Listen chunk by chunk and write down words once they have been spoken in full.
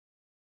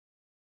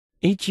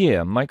Each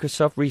year,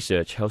 Microsoft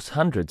Research hosts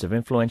hundreds of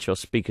influential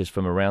speakers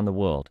from around the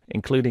world,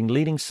 including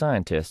leading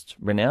scientists,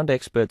 renowned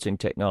experts in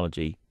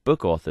technology,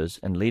 book authors,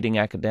 and leading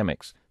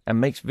academics,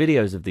 and makes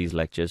videos of these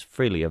lectures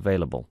freely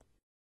available.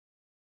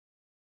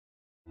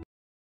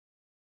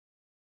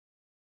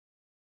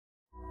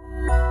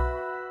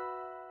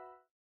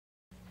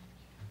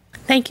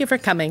 Thank you for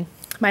coming.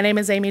 My name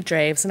is Amy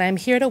Draves, and I'm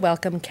here to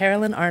welcome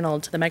Caroline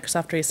Arnold to the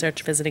Microsoft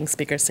Research Visiting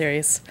Speaker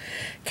Series.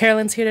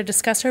 Caroline's here to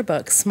discuss her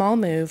book, Small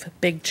Move,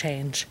 Big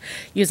Change,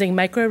 using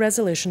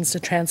microresolutions to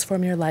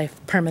transform your life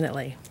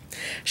permanently.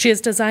 She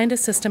has designed a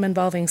system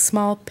involving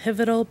small,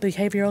 pivotal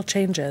behavioral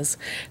changes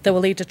that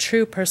will lead to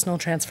true personal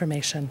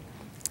transformation.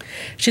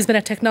 She's been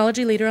a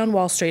technology leader on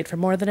Wall Street for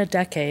more than a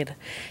decade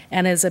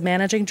and is a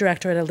managing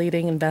director at a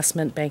leading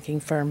investment banking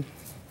firm.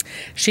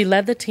 She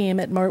led the team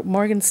at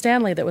Morgan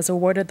Stanley that was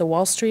awarded the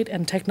Wall Street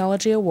and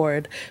Technology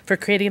Award for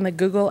creating the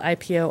Google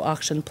IPO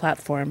auction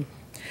platform.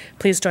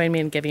 Please join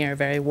me in giving her a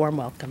very warm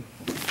welcome.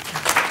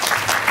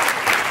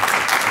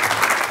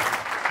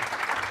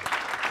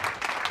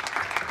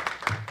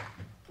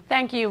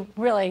 Thank you,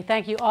 really.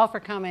 Thank you all for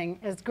coming.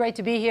 It's great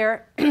to be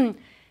here.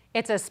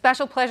 It's a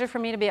special pleasure for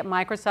me to be at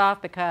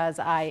Microsoft because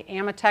I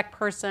am a tech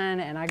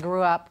person and I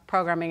grew up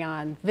programming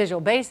on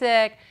Visual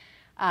Basic,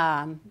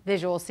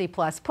 Visual C++,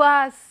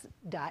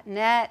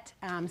 .NET,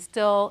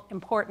 still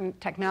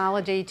important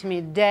technology to me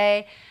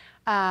today.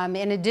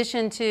 In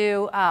addition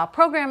to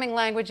programming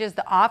languages,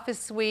 the Office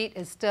suite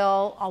is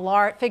still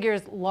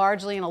figures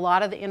largely in a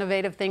lot of the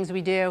innovative things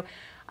we do.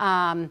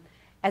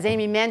 As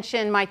Amy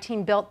mentioned, my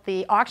team built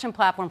the auction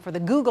platform for the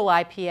Google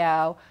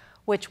IPO,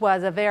 which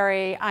was a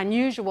very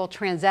unusual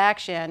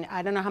transaction.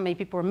 I don't know how many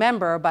people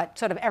remember, but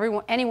sort of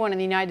anyone in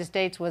the United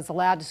States was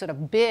allowed to sort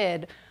of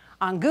bid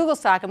on Google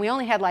stock, and we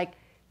only had like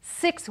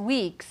 6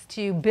 weeks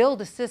to build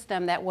a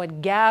system that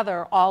would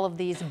gather all of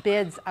these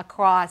bids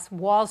across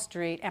Wall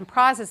Street and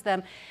process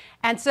them.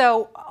 And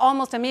so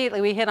almost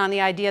immediately we hit on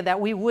the idea that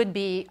we would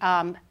be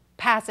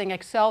passing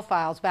Excel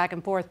files back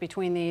and forth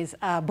between these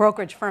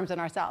brokerage firms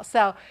and ourselves.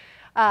 So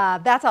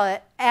that's all.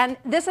 And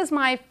this is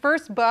my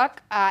first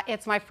book.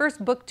 It's my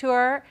first book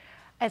tour.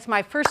 It's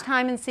my first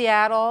time in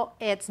Seattle.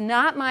 It's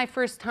not my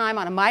first time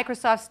on a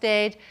Microsoft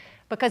stage,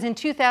 because in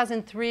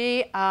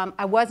 2003,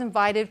 I was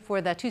invited for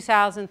the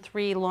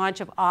 2003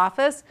 launch of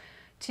Office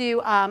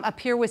to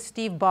appear with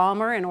Steve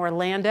Ballmer in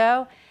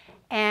Orlando.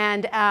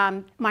 And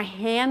my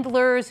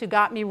handlers who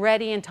got me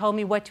ready and told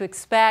me what to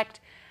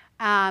expect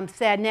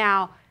said,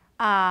 now,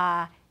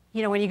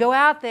 you know, when you go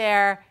out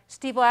there,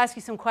 Steve will ask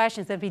you some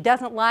questions. If he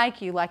doesn't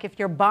like you, like if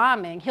you're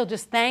bombing, he'll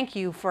just thank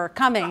you for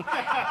coming.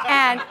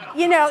 And,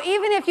 you know,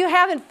 even if you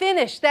haven't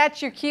finished,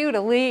 that's your cue to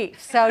leave.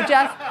 So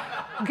just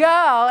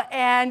go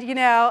and, you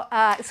know,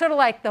 sort of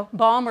like the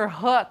Ballmer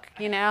hook,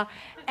 you know.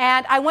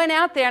 And I went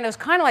out there, and it was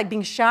kind of like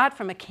being shot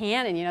from a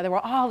cannon. You know, there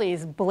were all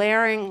these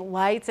blaring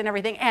lights and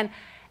everything. And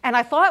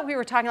I thought we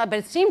were talking about, but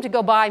it seemed to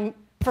go by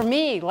for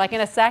me like in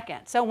a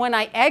second. So when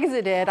I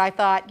exited, I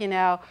thought, you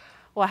know,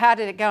 well, how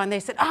did it go? And they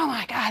said, oh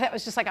my God, that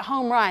was just like a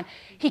home run.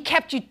 He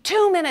kept you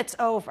 2 minutes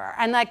over.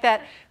 And like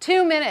that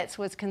 2 minutes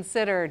was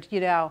considered, you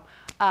know,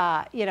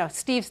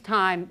 Steve's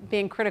time,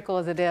 being critical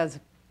as it is,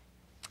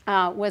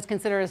 was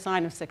considered a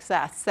sign of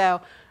success.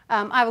 So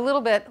I have a little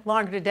bit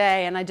longer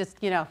today, and I just,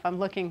 you know, if I'm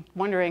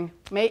wondering,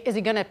 is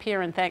he going to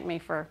appear and thank me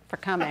for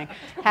coming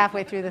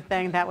halfway through the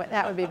thing? That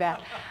would be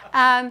bad.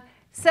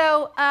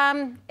 So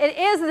it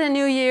is the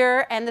new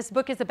year, and this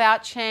book is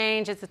about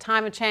change. It's a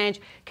time of change.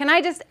 Can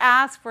I just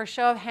ask for a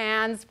show of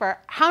hands for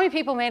how many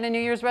people made a New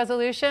Year's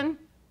resolution?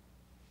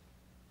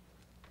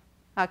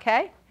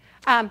 Okay.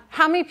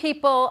 How many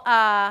people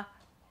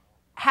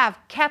have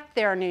kept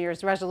their New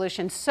Year's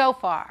resolution so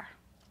far?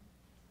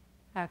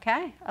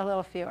 Okay, a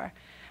little fewer.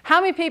 How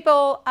many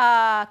people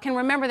can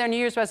remember their New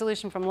Year's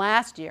resolution from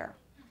last year?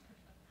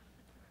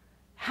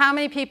 How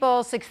many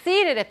people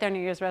succeeded at their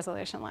New Year's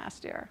resolution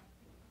last year?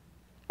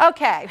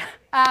 Okay,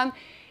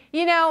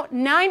 you know,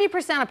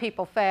 90% of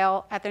people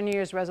fail at their New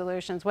Year's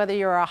resolutions, whether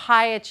you're a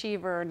high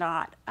achiever or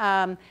not.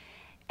 And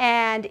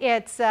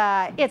it's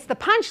the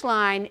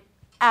punchline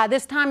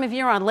this time of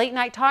year on late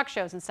night talk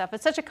shows and stuff.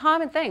 It's such a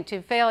common thing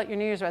to fail at your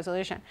New Year's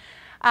resolution.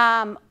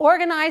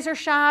 Organizer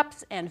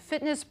shops and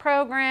fitness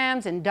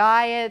programs and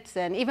diets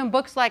and even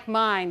books like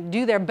mine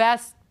do their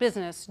best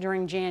business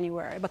during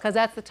January, because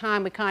that's the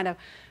time we kind of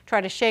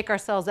try to shake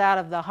ourselves out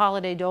of the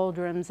holiday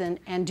doldrums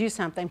and do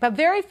something. But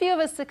very few of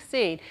us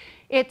succeed.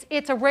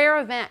 It's a rare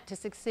event to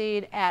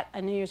succeed at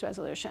a New Year's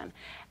resolution.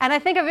 And I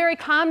think a very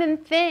common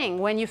thing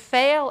when you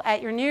fail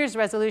at your New Year's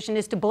resolution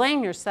is to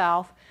blame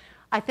yourself.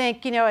 I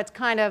think, you know, it's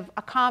kind of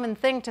a common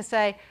thing to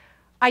say,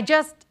 I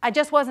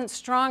just wasn't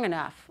strong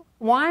enough.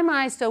 Why am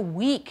I so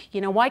weak?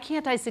 You know, why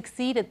can't I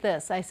succeed at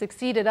this? I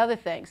succeed at other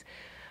things.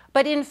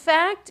 But in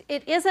fact,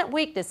 it isn't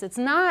weakness. It's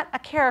not a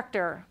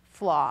character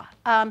flaw.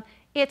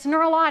 It's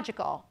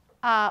neurological.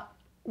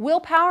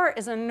 Willpower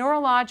is a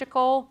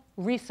neurological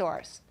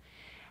resource.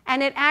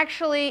 And it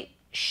actually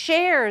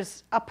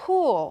shares a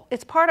pool.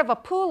 It's part of a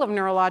pool of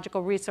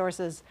neurological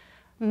resources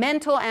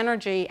mental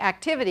energy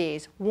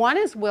activities. One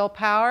is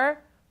willpower,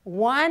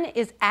 one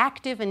is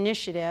active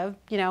initiative,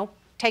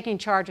 taking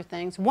charge of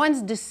things.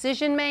 One's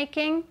decision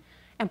making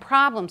and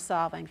problem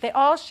solving. They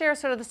all share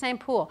sort of the same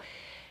pool.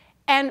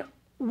 And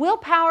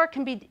willpower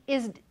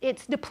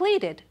it's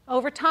depleted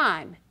over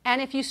time.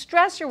 And if you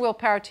stress your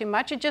willpower too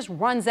much, it just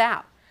runs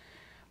out.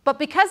 But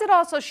because it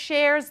also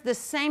shares the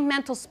same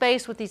mental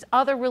space with these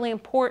other really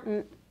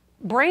important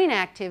brain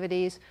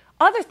activities,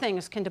 other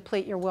things can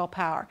deplete your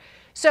willpower.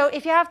 So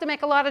if you have to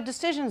make a lot of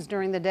decisions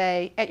during the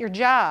day at your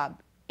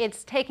job,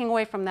 it's taking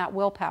away from that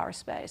willpower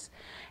space.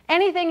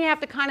 Anything you have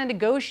to kind of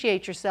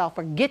negotiate yourself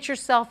or get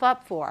yourself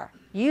up for,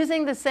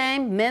 using the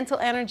same mental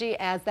energy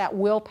as that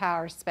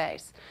willpower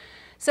space.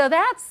 So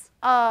that's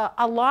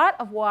a lot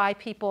of why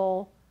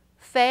people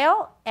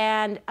fail,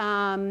 and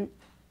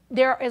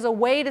there is a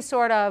way to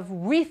sort of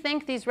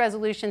rethink these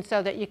resolutions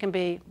so that you can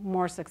be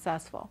more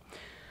successful.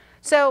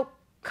 So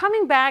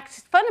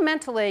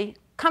fundamentally,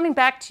 coming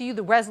back to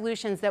the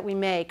resolutions that we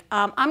make,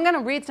 I'm going to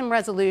read some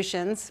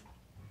resolutions.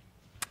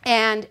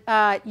 And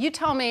you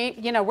tell me,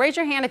 raise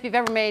your hand if you've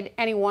ever made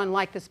any one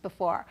like this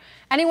before.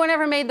 Anyone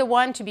ever made the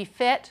one to be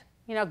fit?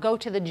 Go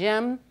to the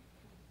gym,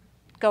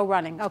 go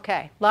running.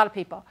 Okay, a lot of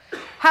people.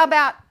 How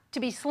about to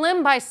be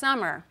slim by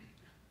summer?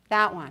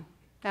 That one.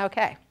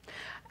 Okay.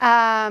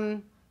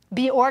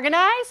 Be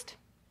organized.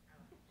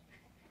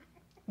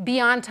 Be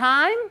on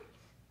time.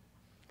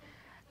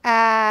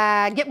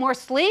 Get more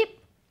sleep.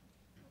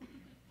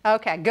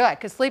 Okay, good,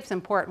 because sleep's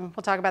important.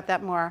 We'll talk about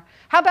that more.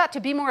 How about to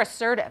be more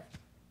assertive?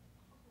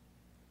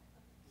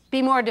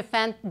 Be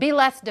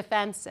less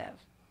defensive.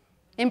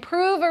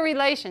 Improve a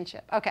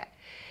relationship. Okay.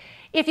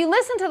 If you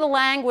listen to the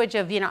language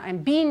of,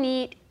 and be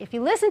neat, if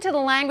you listen to the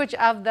language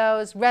of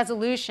those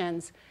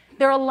resolutions,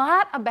 they're a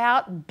lot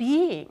about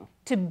being,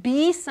 to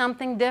be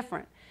something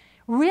different.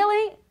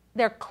 Really,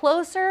 they're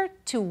closer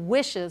to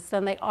wishes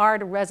than they are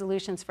to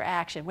resolutions for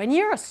action. When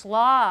you're a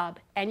slob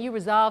and you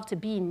resolve to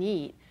be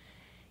neat,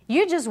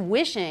 you're just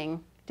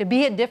wishing to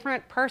be a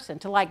different person,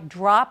 to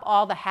drop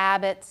all the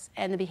habits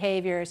and the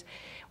behaviors.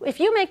 If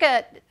you make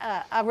a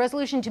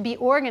resolution to be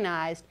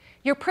organized,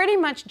 you're pretty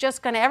much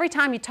just going to, every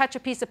time you touch a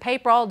piece of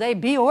paper all day,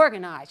 be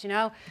organized,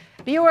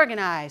 Be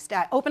organized.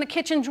 Open a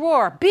kitchen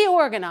drawer, be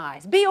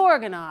organized, be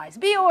organized,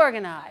 be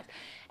organized.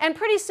 And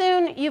pretty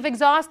soon, you've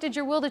exhausted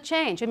your will to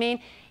change. I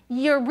mean,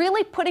 you're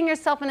really putting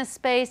yourself in a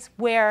space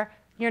where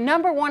your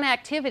number one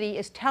activity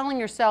is telling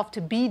yourself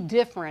to be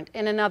different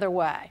in another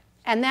way.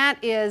 And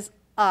that is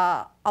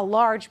a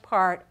large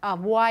part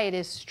of why it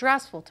is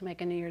stressful to make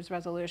a New Year's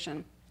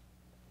resolution.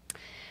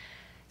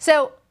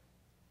 So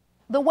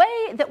the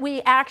way that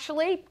we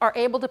actually are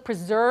able to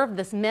preserve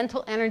this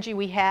mental energy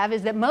we have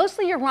is that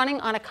mostly you're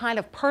running on a kind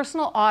of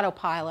personal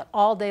autopilot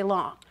all day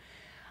long.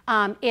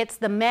 It's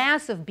the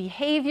mass of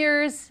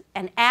behaviors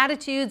and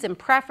attitudes and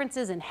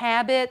preferences and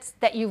habits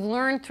that you've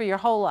learned through your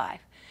whole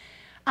life.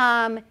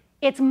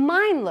 It's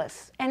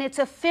mindless and it's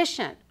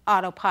efficient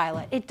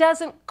autopilot. It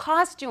doesn't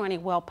cost you any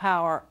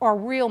willpower or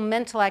real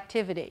mental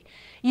activity.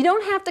 You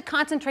don't have to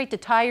concentrate to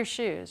tie your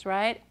shoes,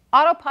 right?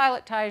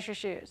 Autopilot ties your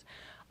shoes.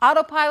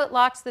 Autopilot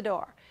locks the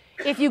door.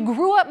 If you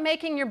grew up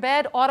making your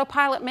bed,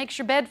 autopilot makes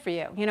your bed for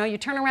you. You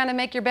turn around and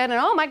make your bed and,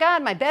 oh my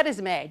God, my bed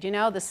is made.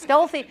 The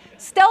stealthy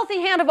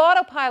hand of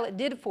autopilot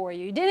did it for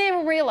you. You didn't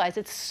even realize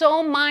it's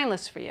so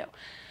mindless for you.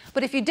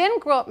 But if you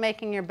didn't grow up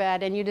making your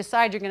bed and you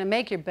decide you're going to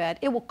make your bed,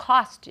 it will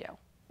cost you.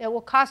 It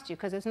will cost you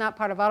because it's not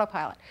part of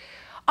autopilot.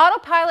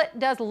 Autopilot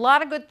does a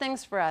lot of good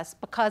things for us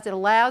because it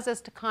allows us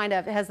to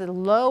it has a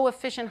low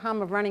efficient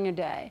hum of running your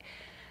day.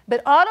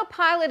 But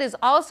autopilot is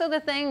also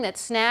the thing that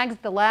snags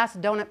the last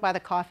donut by the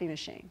coffee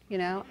machine,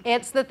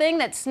 It's the thing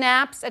that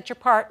snaps at your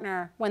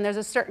partner when there's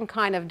a certain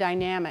kind of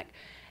dynamic.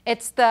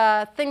 It's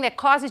the thing that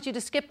causes you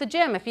to skip the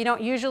gym. If you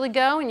don't usually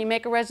go and you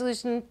make a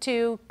resolution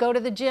to go to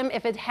the gym,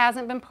 if it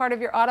hasn't been part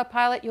of your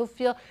autopilot, you'll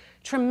feel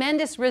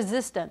tremendous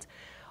resistance.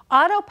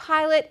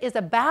 Autopilot is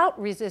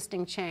about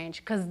resisting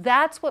change because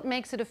that's what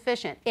makes it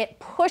efficient. It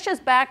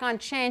pushes back on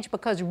change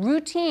because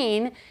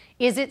routine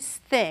is its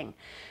thing.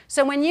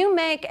 So when you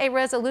make a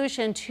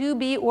resolution to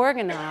be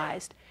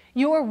organized,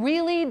 you're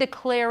really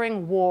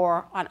declaring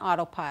war on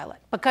autopilot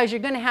because you're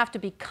going to have to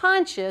be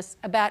conscious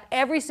about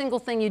every single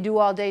thing you do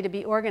all day to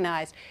be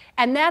organized.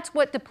 And that's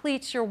what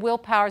depletes your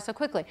willpower so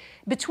quickly.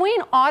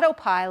 Between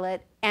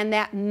autopilot and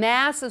that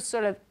mass of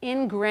sort of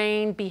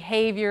ingrained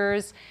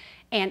behaviors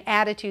and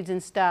attitudes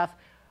and stuff,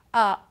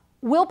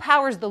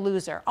 willpower is the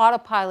loser.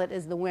 Autopilot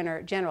is the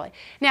winner generally.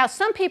 Now,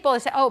 some people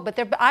say, oh, but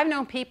I've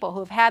known people who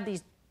have had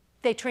these,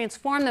 they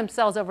transform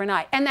themselves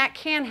overnight. And that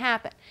can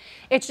happen.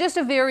 It's just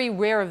a very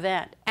rare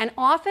event. And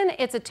often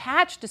it's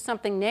attached to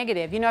something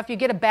negative. If you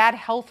get a bad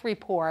health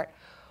report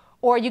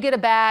or you get a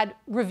bad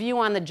review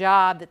on the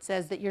job that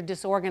says that you're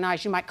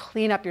disorganized, you might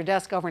clean up your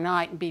desk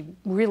overnight and be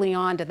really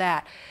on to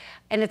that.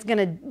 And it's going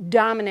to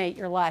dominate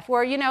your life.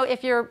 Or,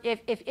 if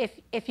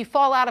you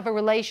fall out of a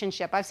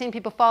relationship. I've seen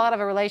people fall out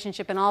of a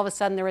relationship and all of a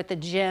sudden they're at the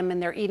gym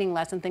and they're eating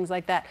less and things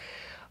like that.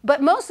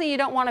 But mostly you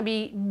don't want to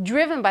be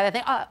driven by that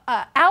thing.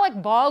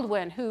 Alec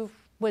Baldwin, who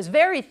was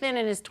very thin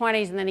in his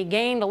 20s, and then he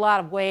gained a lot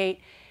of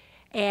weight,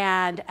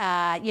 and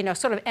you know,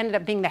 sort of ended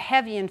up being the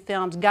heavy in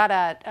films.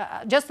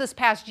 Just this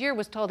past year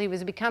was told he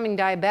was becoming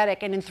diabetic,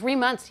 and in 3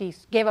 months he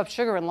gave up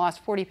sugar and lost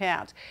 40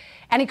 pounds.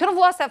 And he could have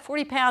lost that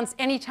 40 pounds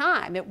any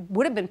time. It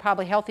would have been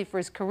probably healthy for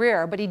his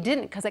career, but he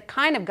didn't, because it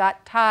kind of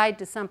got tied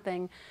to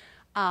something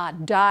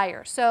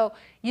dire. So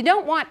you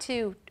don't want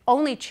to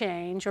only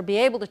change or be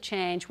able to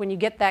change when you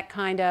get that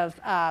kind of,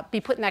 be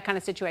put in that kind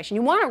of situation.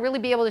 You want to really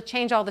be able to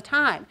change all the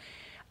time.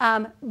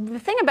 The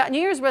thing about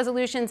New Year's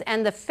resolutions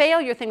and the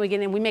failure thing we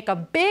get in, we make a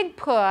big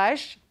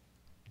push,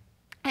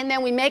 and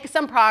then we make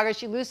some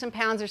progress, you lose some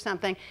pounds or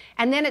something,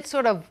 and then it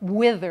sort of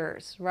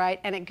withers, right,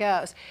 and it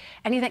goes.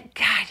 And you think,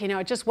 God, you know,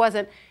 it just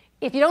wasn't.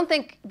 If you don't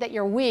think that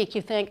you're weak,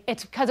 you think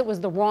it's because it was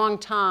the wrong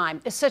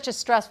time. It's such a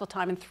stressful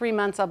time. In 3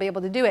 months, I'll be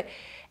able to do it.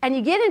 And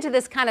you get into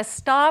this kind of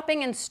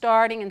stopping and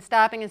starting and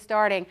stopping and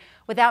starting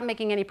without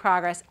making any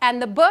progress.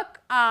 And the book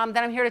that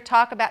I'm here to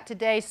talk about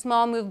today,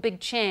 Small Move, Big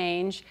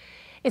Change,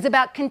 is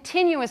about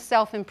continuous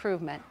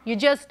self-improvement. You're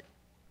just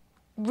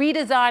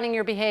redesigning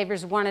your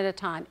behaviors one at a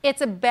time.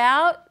 It's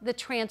about the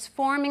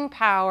transforming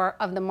power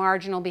of the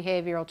marginal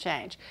behavioral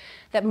change.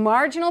 That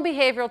marginal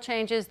behavioral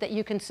changes that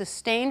you can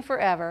sustain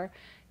forever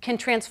can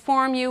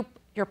transform you,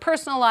 your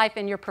personal life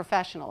and your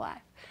professional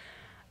life.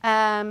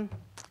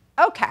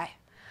 Okay,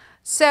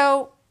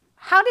 so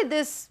how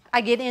did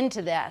I get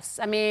into this?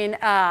 I mean,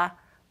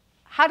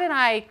 how did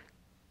I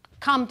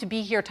come to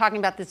be here talking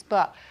about this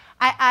book?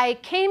 I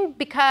came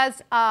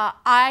because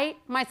I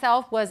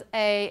myself was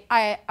a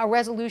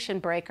resolution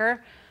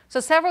breaker. So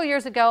several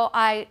years ago,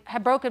 I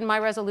had broken my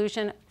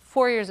resolution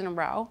 4 years in a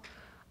row.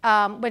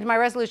 But my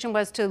resolution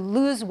was to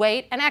lose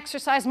weight and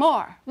exercise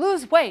more.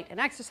 Lose weight and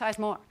exercise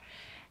more.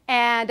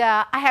 And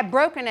I had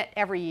broken it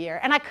every year,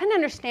 and I couldn't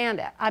understand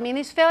it. I mean,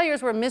 these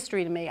failures were a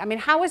mystery to me. I mean,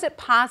 how is it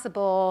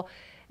possible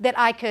that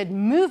I could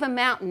move a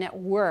mountain at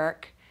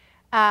work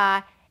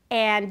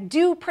and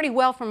do pretty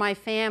well for my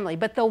family,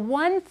 but the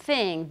one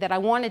thing that I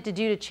wanted to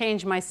do to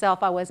change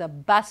myself, I was a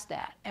bust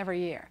at every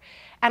year?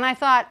 And I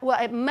thought,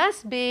 well, it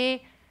must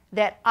be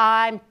that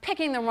I'm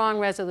picking the wrong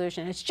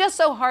resolution. It's just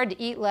so hard to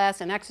eat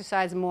less and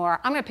exercise more.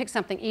 I'm going to pick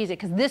something easy,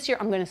 because this year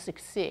I'm going to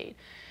succeed.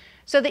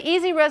 So the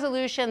easy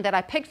resolution that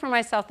I picked for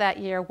myself that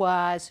year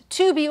was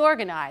to be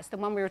organized, the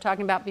one we were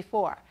talking about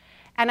before.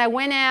 And I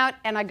went out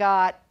and I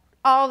got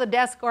all the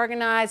desk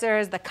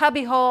organizers, the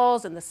cubby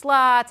holes and the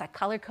slots. I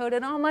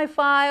color-coded all my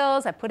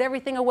files. I put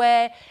everything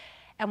away.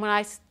 And when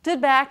I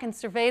stood back and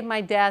surveyed my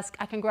desk,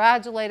 I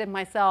congratulated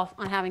myself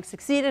on having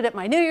succeeded at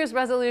my New Year's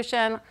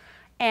resolution.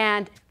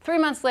 And 3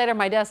 months later,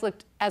 my desk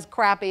looked as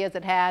crappy as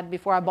it had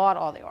before I bought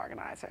all the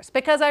organizers,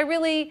 because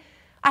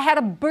I had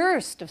a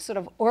burst of sort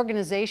of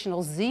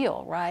organizational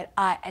zeal, right,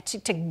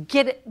 to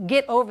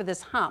get over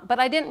this hump. But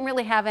I didn't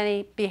really have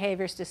any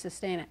behaviors to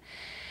sustain it.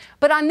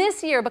 But on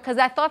this year, because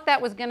I thought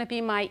that was going to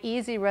be my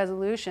easy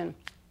resolution,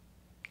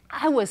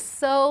 I was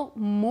so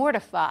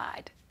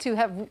mortified to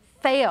have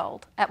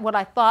failed at what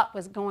I thought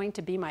was going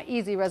to be my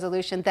easy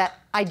resolution that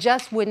I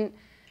just wouldn't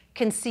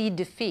concede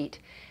defeat.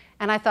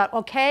 And I thought,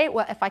 okay,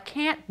 well, if I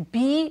can't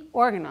be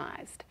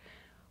organized,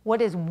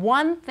 what is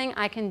one thing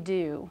I can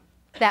do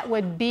that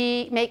would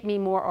make me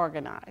more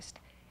organized?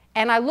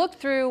 And I looked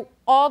through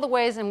all the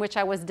ways in which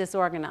I was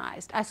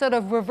disorganized. I sort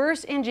of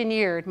reverse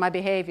engineered my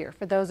behavior,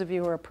 for those of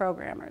you who are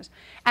programmers.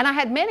 And I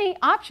had many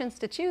options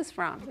to choose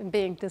from in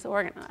being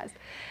disorganized.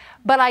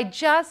 But I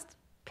just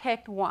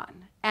picked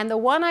one. And the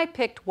one I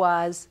picked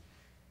was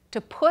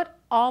to put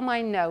all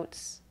my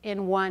notes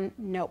in one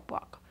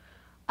notebook.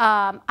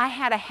 I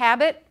had a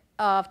habit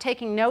of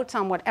taking notes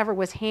on whatever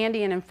was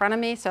handy and in front of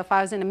me. So if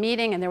I was in a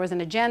meeting and there was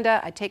an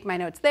agenda, I'd take my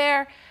notes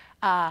there.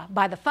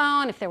 By the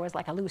phone, if there was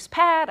like a loose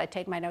pad, I'd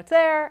take my notes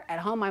there. At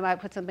home, I might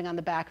put something on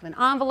the back of an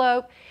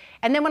envelope.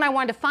 And then when I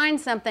wanted to find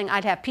something,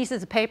 I'd have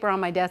pieces of paper on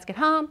my desk at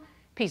home,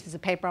 pieces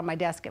of paper on my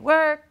desk at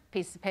work,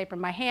 pieces of paper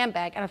in my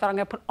handbag. And I thought, I'm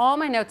going to put all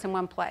my notes in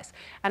one place.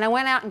 And I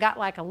went out and got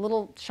like a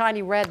little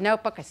shiny red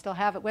notebook. I still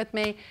have it with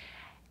me.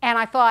 And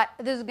I thought,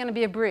 this is going to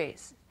be a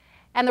breeze.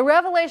 And the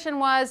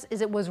revelation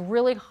it was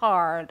really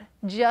hard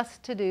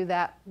just to do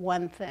that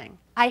one thing.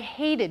 I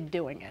hated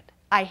doing it.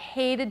 I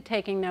hated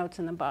taking notes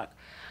in the book.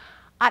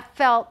 I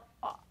felt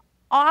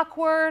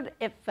awkward.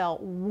 It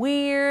felt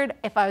weird.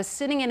 If I was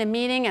sitting in a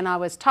meeting and I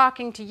was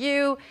talking to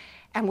you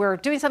and we're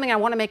doing something, I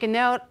want to make a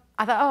note,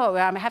 I thought, oh,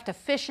 I have to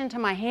fish into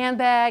my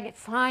handbag,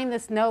 find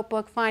this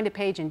notebook, find a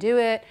page and do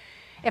it.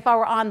 If I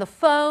were on the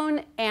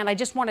phone and I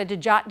just wanted to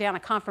jot down a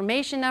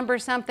confirmation number or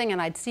something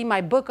and I'd see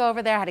my book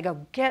over there, I had to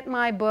go get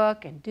my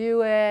book and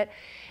do it.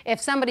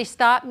 If somebody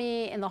stopped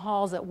me in the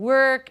halls at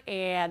work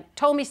and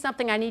told me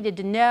something I needed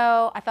to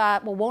know, I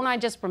thought, well, won't I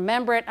just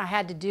remember it? I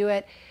had to do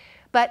it.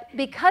 But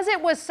because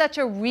it was such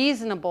a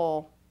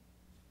reasonable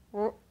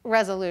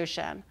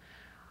resolution,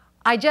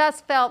 I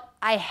just felt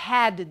I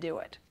had to do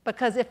it.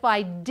 Because if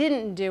I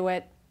didn't do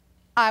it,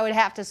 I would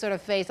have to sort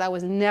of face I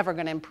was never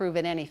going to improve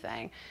at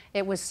anything.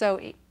 It was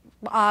so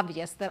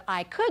obvious that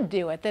I could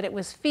do it, that it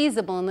was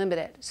feasible and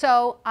limited.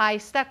 So I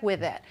stuck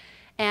with it.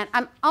 And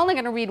I'm only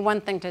going to read one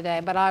thing today,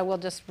 but I will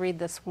just read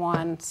this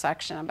one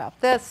section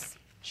about this,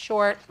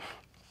 short.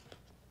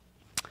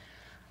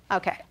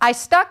 Okay, I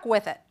stuck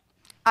with it.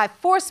 I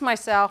forced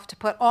myself to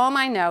put all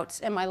my notes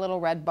in my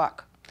little red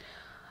book.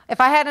 If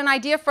I had an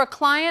idea for a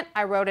client,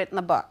 I wrote it in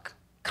the book.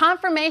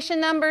 Confirmation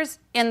numbers,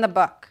 in the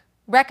book.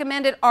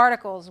 Recommended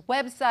articles,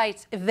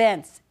 websites,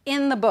 events,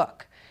 in the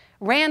book.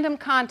 Random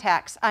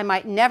contacts I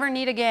might never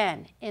need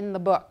again, in the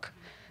book.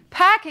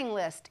 Packing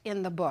list,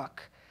 in the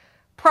book.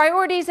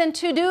 Priorities and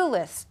to-do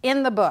lists,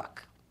 in the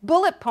book.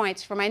 Bullet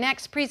points for my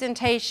next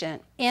presentation,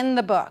 in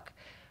the book.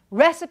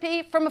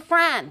 Recipe from a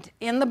friend,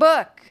 in the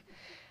book.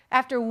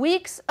 After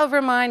weeks of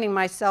reminding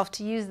myself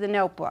to use the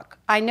notebook,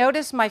 I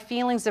noticed my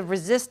feelings of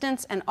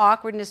resistance and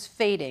awkwardness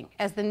fading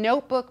as the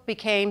notebook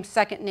became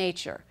second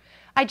nature.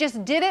 I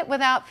just did it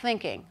without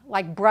thinking,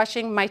 like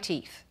brushing my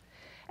teeth.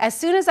 As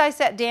soon as I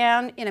sat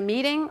down in a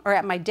meeting or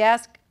at my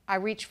desk, I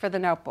reached for the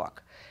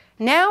notebook.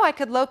 Now I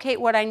could locate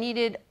what I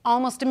needed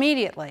almost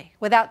immediately,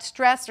 without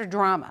stress or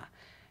drama.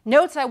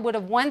 Notes I would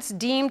have once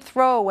deemed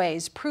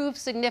throwaways proved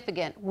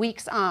significant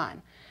weeks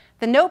on.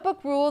 The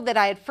notebook rule that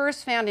I had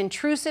first found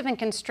intrusive and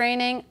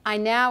constraining, I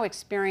now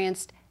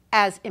experienced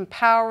as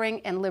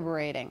empowering and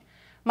liberating.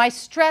 My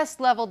stress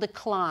level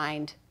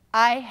declined.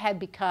 I had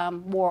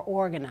become more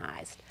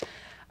organized.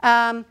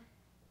 And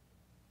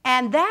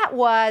that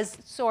was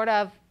sort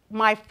of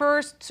my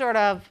first sort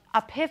of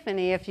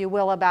epiphany, if you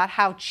will, about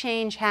how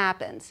change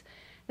happens.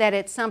 That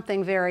it's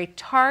something very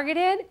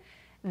targeted,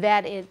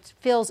 that it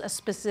fills a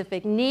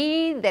specific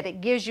need, that it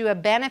gives you a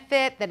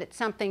benefit, that it's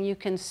something you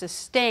can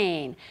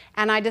sustain.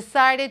 And I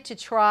decided to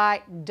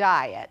try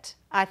diet.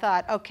 I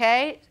thought,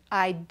 okay,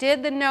 I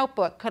did the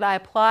notebook. Could I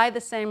apply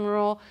the same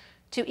rule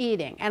to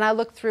eating? And I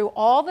looked through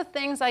all the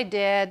things I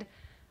did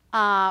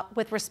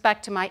with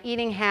respect to my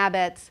eating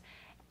habits,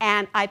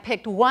 and I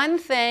picked one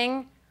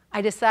thing.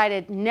 I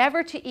decided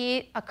never to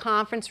eat a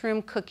conference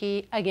room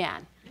cookie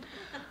again.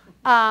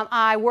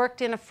 I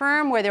worked in a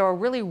firm where there were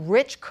really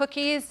rich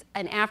cookies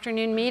in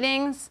afternoon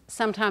meetings.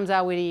 Sometimes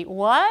I would eat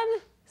one.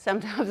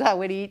 Sometimes I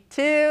would eat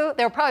two.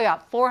 They were probably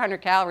about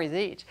 400 calories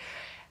each.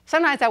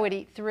 Sometimes I would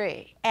eat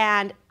 3.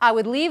 And I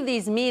would leave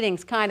these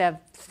meetings kind of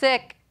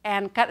sick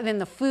and kind of in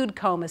the food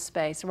coma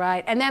space,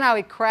 right? And then I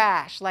would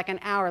crash like an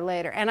hour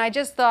later. And I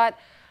just thought,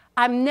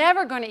 I'm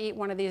never going to eat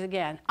one of these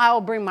again. I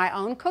will bring my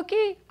own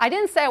cookie. I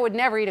didn't say I would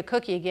never eat a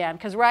cookie again,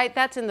 because, right,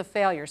 that's in the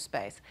failure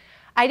space.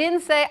 I didn't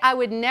say I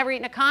would never eat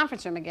in a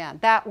conference room again.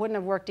 That wouldn't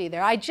have worked either.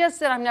 I just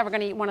said I'm never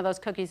going to eat one of those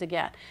cookies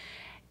again.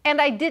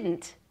 And I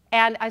didn't.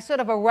 And I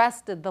sort of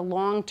arrested the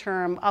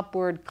long-term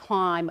upward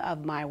climb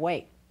of my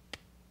weight.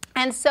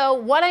 And so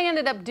what I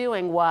ended up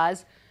doing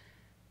was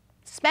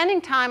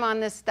spending time on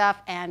this stuff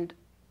and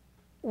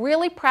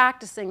really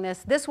practicing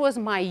this. This was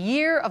my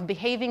year of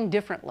behaving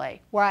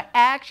differently, where I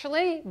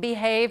actually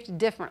behaved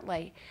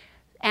differently.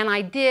 And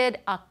I did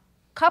a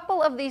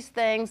couple of these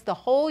things the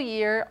whole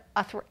year,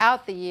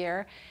 throughout the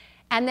year.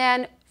 And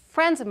then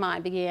friends of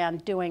mine began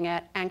doing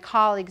it, and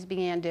colleagues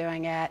began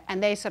doing it,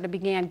 and they sort of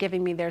began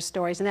giving me their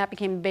stories. And that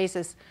became the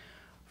basis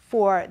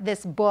for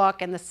this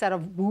book and the set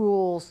of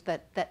rules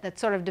that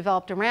sort of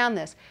developed around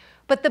this.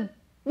 But the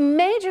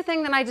major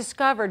thing that I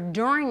discovered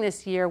during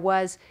this year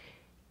was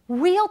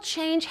real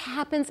change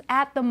happens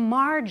at the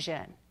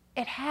margin.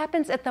 It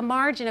happens at the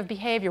margin of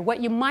behavior,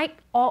 what you might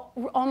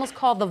almost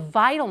call the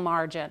vital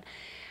margin.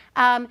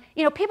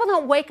 You know, people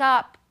don't wake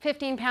up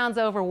 15 pounds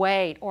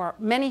overweight or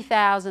many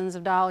thousands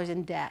of dollars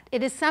in debt.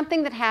 It is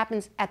something that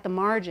happens at the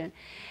margin.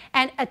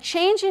 And a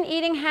change in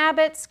eating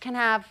habits can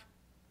have,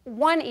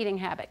 one eating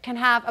habit can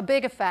have a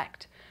big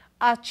effect.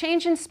 A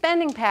change in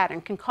spending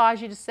pattern can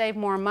cause you to save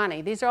more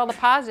money. These are all the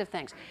positive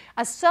things.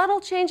 A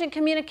subtle change in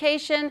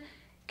communication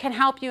can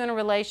help you in a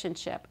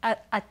relationship.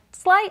 A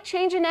slight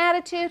change in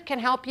attitude can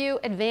help you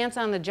advance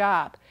on the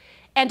job.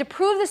 And to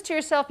prove this to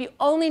yourself, you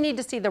only need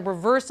to see the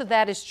reverse of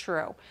that is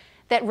true.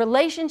 That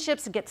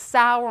relationships get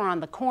sour on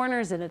the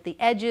corners and at the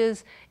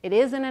edges. It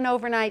isn't an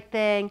overnight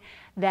thing.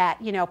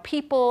 That, you know,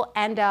 people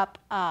end up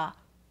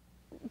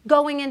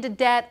going into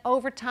debt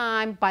over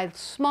time by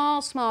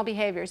small, small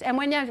behaviors. And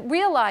when you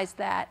realize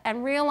that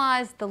and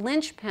realize the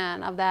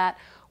linchpin of that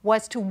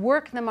was to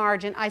work the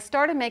margin, I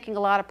started making a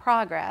lot of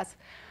progress.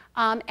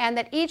 And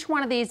that each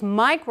one of these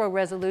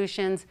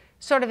micro-resolutions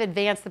sort of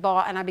advanced the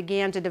ball, and I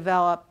began to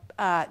develop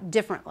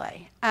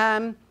differently.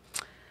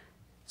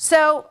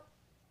 So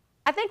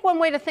I think one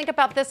way to think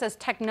about this as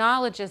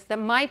technologists that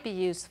might be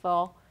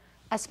useful,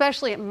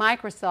 especially at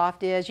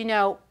Microsoft, is, you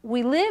know,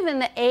 we live in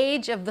the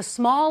age of the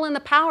small and the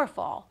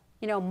powerful.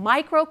 You know,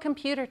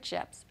 microcomputer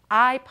chips,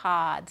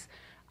 iPods,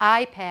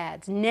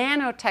 iPads,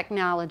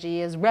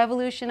 nanotechnology is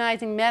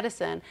revolutionizing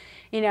medicine.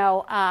 You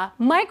know,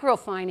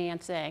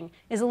 microfinancing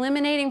is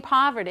eliminating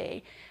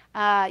poverty.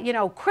 You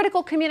know,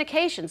 critical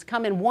communications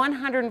come in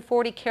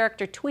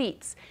 140-character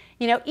tweets.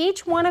 You know,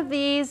 each one of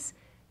these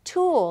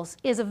tools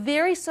is a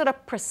very sort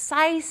of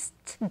precise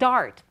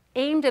dart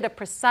aimed at a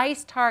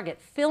precise target,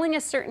 filling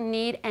a certain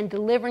need and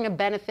delivering a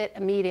benefit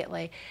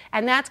immediately.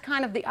 And that's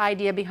kind of the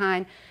idea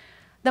behind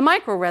the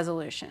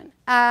micro-resolution.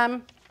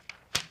 And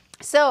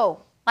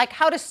So, like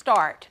how to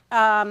start.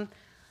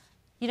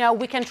 You know,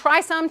 we can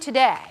try some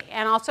today,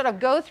 and I'll sort of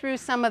go through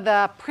some of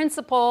the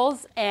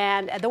principles.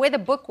 And the way the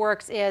book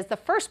works is the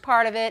first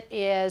part of it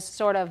is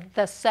sort of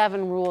the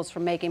 7 rules for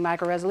making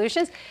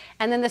micro-resolutions.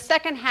 And then the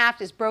second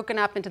half is broken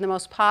up into the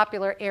most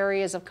popular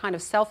areas of kind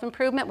of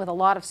self-improvement with a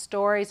lot of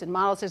stories and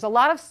models. There's a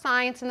lot of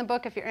science in the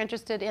book if you're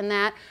interested in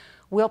that,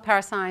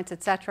 willpower science,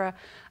 etc.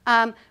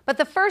 But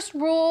the first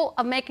rule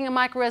of making a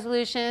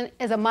micro-resolution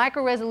is a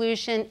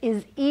micro-resolution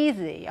is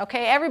easy.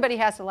 Okay, everybody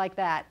has to like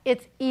that.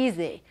 It's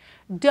easy.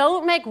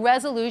 Don't make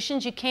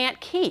resolutions you can't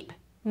keep.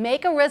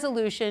 Make a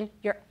resolution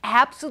you're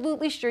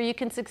absolutely sure you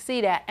can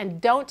succeed at,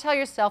 and don't tell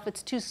yourself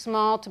it's too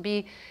small to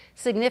be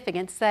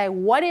significant. Say,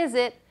 what is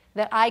it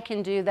that I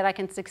can do that I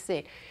can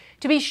succeed?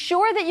 To be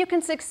sure that you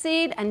can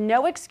succeed, a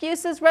no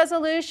excuses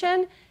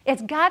resolution,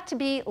 it's got to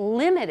be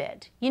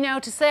limited. You know,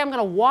 to say I'm going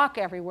to walk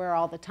everywhere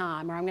all the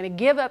time, or I'm going to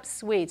give up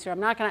sweets, or I'm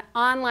not going to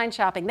online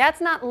shopping,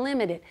 that's not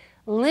limited.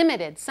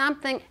 Limited,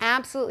 something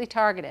absolutely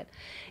targeted.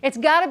 It's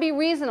got to be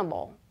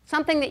reasonable.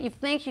 Something that you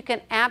think you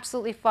can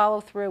absolutely follow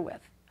through with,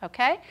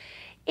 okay?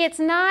 It's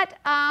not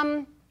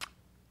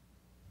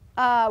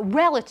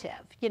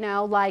relative, you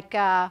know, like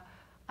to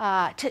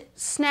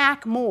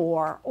snack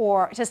more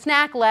or to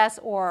snack less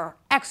or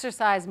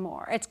exercise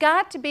more. It's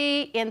got to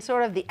be in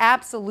sort of the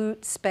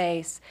absolute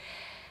space.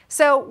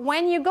 So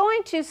when you're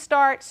going to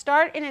start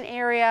in an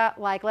area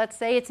like, let's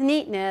say it's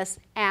neatness,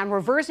 and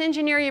reverse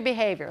engineer your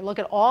behavior. Look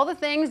at all the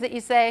things that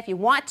you say, if you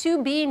want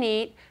to be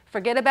neat,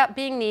 forget about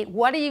being neat.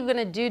 What are you going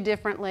to do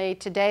differently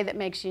today that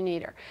makes you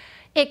neater?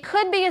 It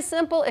could be as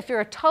simple, if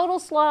you're a total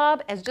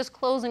slob, as just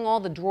closing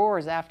all the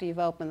drawers after you've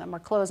opened them, or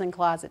closing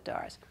closet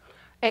doors.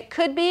 It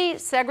could be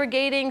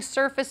segregating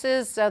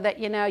surfaces so that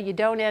you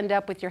don't end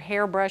up with your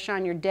hairbrush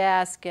on your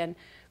desk and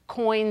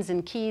coins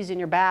and keys in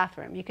your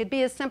bathroom. You could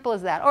be as simple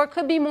as that. Or it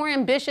could be more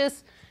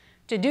ambitious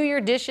to do your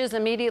dishes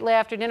immediately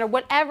after dinner,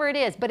 whatever it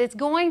is. But it's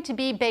going to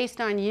be based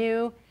on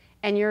you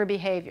and your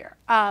behavior.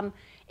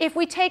 If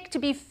we take to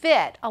be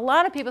fit, a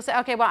lot of people say,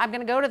 okay, well, I'm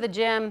going to go to the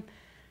gym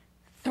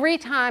 3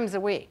 times a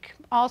week.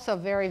 Also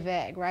very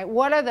vague, right?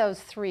 What are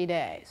those 3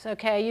 days?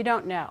 Okay, you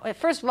don't know.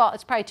 First of all,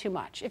 it's probably too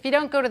much. If you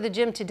don't go to the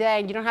gym today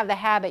and you don't have the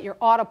habit, your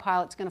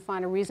autopilot's going to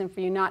find a reason for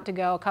you not to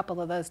go a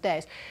couple of those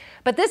days.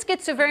 But this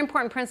gets to a very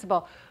important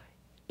principle.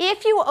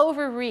 If you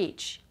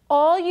overreach,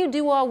 all you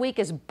do all week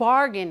is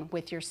bargain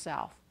with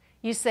yourself.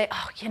 You say,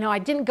 oh, you know, I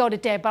didn't go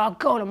today, but I'll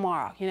go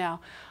tomorrow, you know.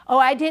 Oh,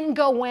 I didn't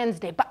go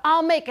Wednesday, but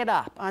I'll make it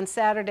up on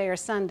Saturday or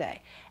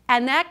Sunday.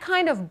 And that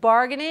kind of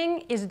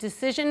bargaining is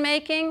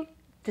decision-making.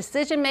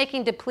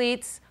 Decision-making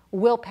depletes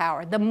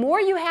willpower. The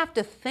more you have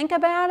to think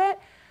about it,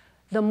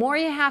 the more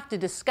you have to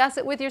discuss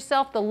it with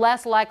yourself, the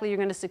less likely you're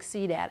going to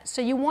succeed at it.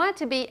 So you want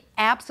to be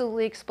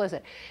absolutely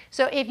explicit.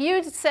 So if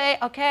you say,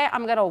 okay,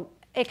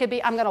 it could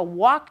be I'm going to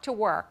walk to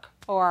work,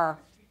 or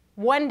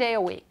 1 day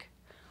a week.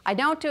 I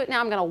don't do it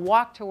now, I'm going to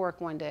walk to work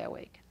 1 day a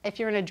week. If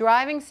you're in a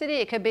driving city,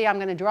 it could be I'm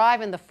going to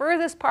drive in the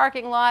furthest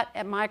parking lot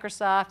at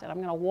Microsoft, and I'm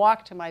going to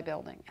walk to my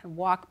building and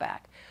walk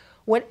back.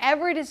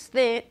 Whatever it is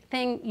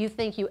thing you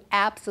think you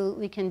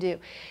absolutely can do.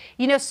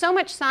 You know, so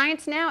much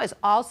science now is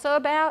also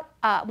about,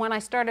 when I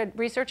started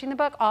researching the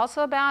book,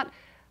 also about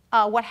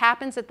what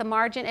happens at the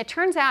margin. It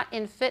turns out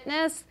in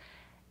fitness,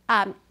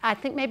 I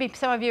think maybe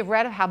some of you have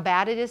read of how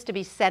bad it is to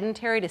be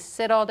sedentary, to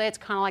sit all day. It's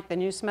kind of like the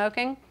new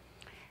smoking.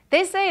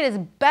 They say it is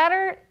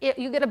better,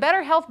 you get a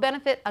better health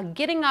benefit of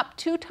getting up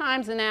 2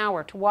 times an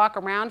hour to walk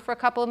around for a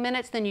couple of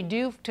minutes than you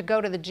do to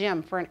go to the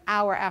gym for an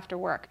hour after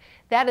work.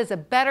 That is a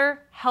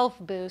better health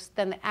boost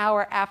than the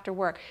hour after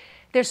work.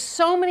 There's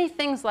so many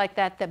things like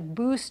that that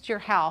boost your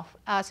health,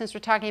 since we're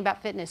talking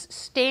about fitness.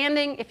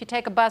 Standing, if you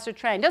take a bus or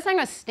train, don't say I'm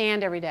going to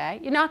stand every day.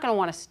 You're not going to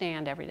want to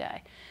stand every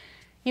day.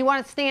 You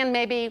want to stand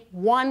maybe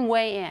one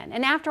way in.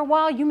 And after a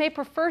while, you may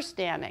prefer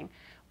standing.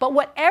 But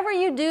whatever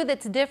you do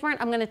that's different,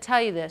 I'm going to tell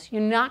you this,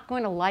 you're not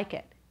going to like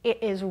it. It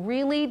is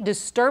really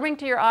disturbing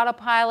to your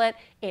autopilot.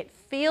 It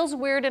feels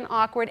weird and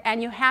awkward,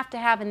 and you have to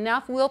have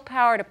enough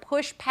willpower to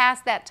push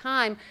past that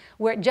time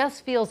where it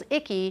just feels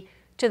icky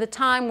to the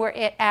time where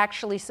it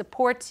actually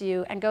supports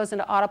you and goes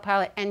into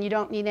autopilot, and you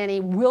don't need any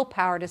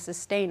willpower to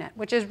sustain it,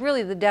 which is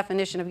really the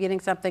definition of getting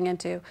something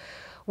into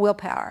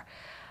willpower.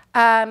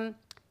 That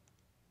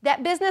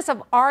business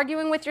of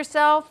arguing with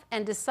yourself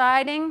and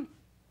deciding,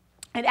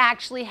 it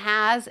actually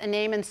has a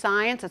name in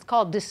science. It's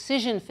called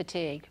decision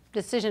fatigue.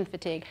 Decision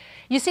fatigue.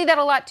 You see that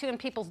a lot too in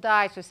people's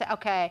diets who say,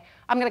 okay,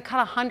 I'm going to cut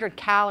 100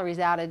 calories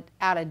out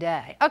a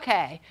day.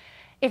 Okay,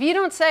 if you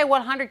don't say what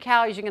 100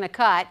 calories you're going to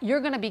cut,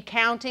 you're going to be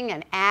counting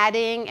and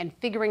adding and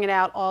figuring it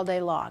out all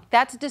day long.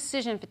 That's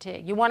decision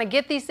fatigue. You want to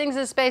get these things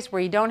in a space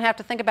where you don't have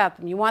to think about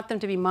them. You want them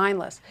to be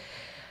mindless.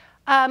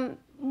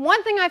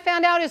 One thing I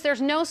found out is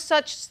there's no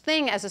such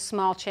thing as a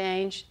small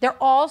change. They're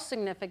all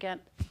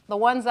significant. The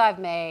ones I've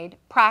made,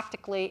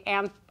 practically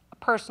and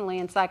personally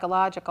and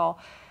psychologically.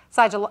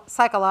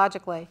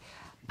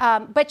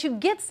 But you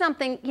get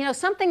something,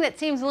 something that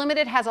seems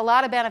limited has a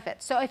lot of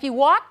benefits. So if you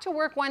walk to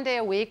work 1 day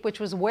a week, which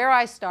was where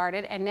I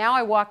started, and now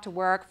I walk to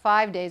work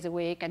 5 days a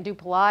week and do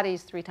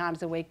Pilates 3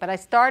 times a week, but I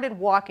started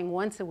walking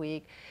once a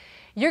week,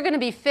 you're going to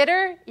be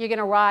fitter, you're going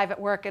to arrive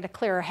at work at a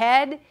clearer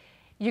head,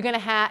 you're going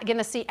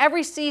to see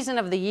every season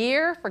of the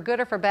year, for good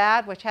or for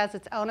bad, which has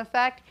its own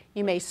effect.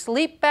 You may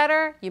sleep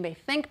better, you may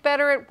think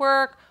better at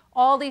work,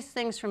 all these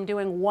things from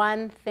doing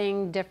one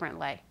thing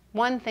differently.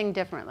 One thing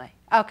differently.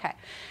 Okay,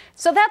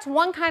 so that's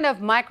one kind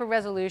of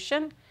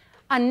micro-resolution.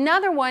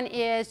 Another one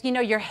is,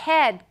 your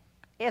head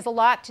has a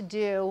lot to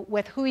do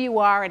with who you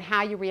are and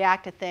how you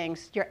react to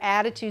things, your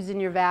attitudes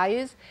and your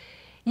values.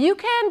 You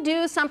can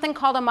do something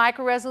called a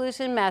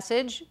micro-resolution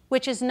message,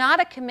 which is not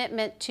a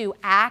commitment to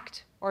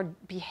act or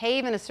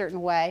behave in a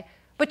certain way,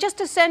 but just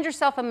to send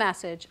yourself a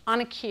message on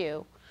a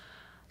cue.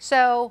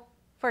 So,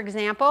 for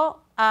example,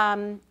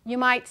 you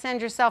might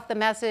send yourself the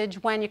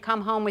message when you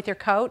come home with your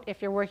coat,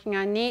 if you're working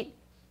on neat.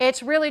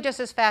 It's really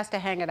just as fast to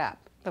hang it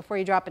up before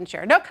you drop in the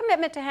chair. No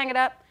commitment to hang it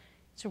up.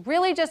 It's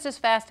really just as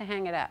fast to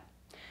hang it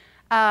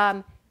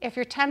up. If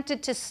you're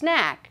tempted to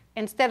snack,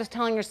 instead of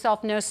telling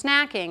yourself no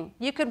snacking,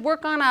 you could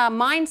work on a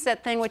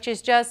mindset thing, which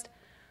is just,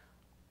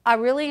 I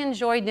really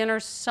enjoy dinner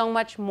so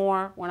much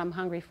more when I'm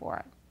hungry for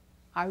it.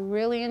 I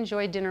really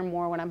enjoy dinner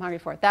more when I'm hungry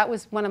for it. That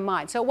was one of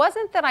mine. So it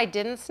wasn't that I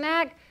didn't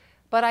snack,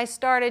 but I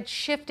started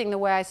shifting the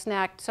way I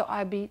snacked so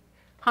I'd be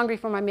hungry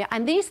for my meal.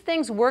 And these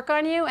things work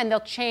on you and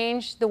they'll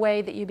change the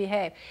way that you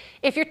behave.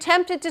 If you're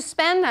tempted to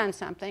spend on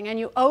something and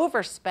you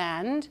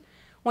overspend,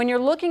 when you're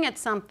looking at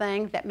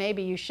something that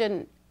maybe you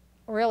shouldn't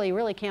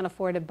really can't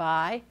afford to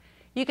buy,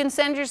 you can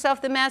send yourself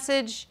the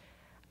message,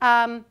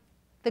 the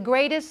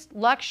greatest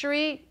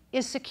luxury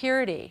is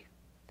security.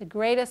 The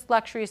greatest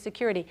luxury is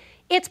security.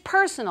 It's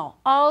personal.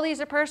 All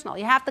these are personal.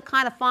 You have to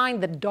kind of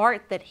find the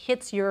dart that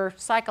hits your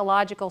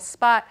psychological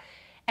spot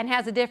and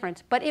has a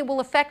difference. But it will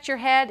affect your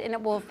head and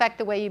it will affect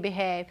the way you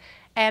behave.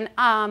 And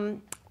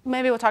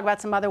maybe we'll talk about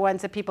some other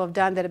ones that people have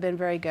done that have been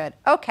very good.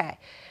 Okay.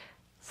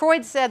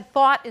 Freud said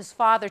thought is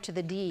father to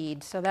the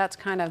deed. So that's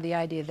kind of the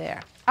idea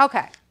there.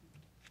 Okay.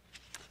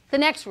 The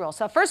next rule.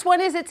 So first one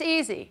is it's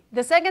easy.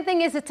 The second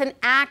thing is it's an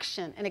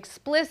action, an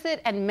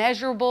explicit and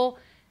measurable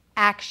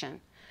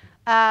action.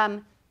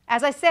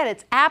 As I said,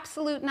 it's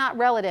absolute, not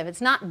relative.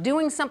 It's not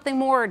doing something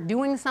more or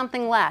doing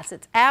something less.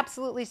 It's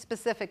absolutely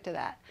specific to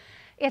that.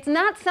 It's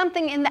not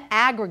something in the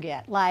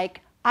aggregate,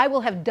 like I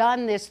will have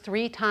done this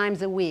 3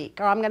 times a week,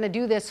 or I'm going to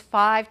do this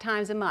 5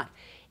 times a month.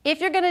 If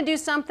you're going to do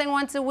something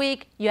once a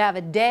week, you have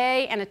a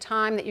day and a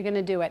time that you're going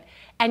to do it.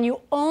 And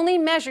you only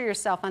measure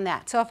yourself on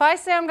that. So if I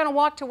say I'm going to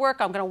walk to work,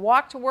 I'm going to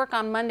walk to work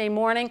on Monday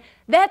morning,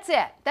 that's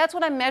it. That's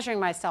what I'm measuring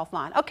myself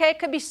on. Okay, it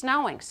could be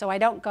snowing, so I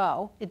don't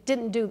go. It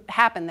didn't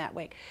happen that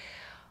week.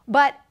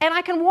 And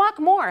I can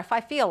walk more if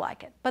I feel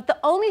like it. But the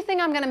only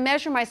thing I'm going to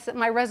measure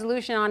my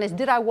resolution on is,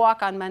 did I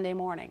walk on Monday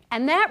morning?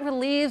 And that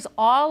relieves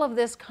all of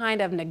this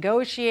kind of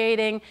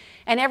negotiating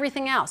and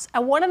everything else.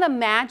 And one of the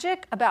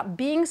magic about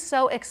being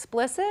so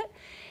explicit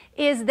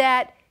is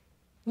that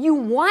you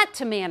want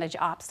to manage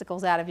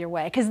obstacles out of your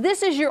way, because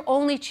this is your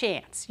only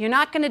chance. You're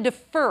not going to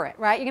defer it,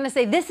 right? You're going to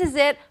say, this is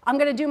it, I'm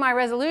going to do my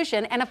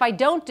resolution, and if I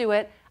don't do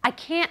it, I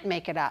can't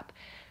make it up.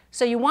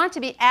 So you want to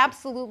be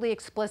absolutely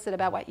explicit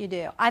about what you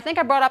do. I think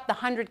I brought up the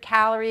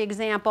 100-calorie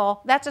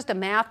example. That's just a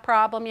math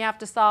problem you have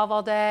to solve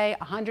all day,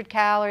 100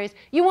 calories.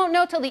 You won't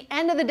know till the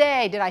end of the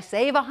day, did I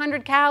save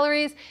 100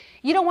 calories?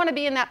 You don't want to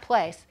be in that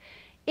place.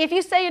 If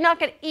you say you're not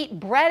going to eat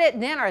bread at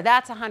dinner,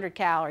 that's 100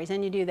 calories,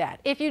 and you do that.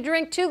 If you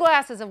drink 2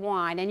 glasses of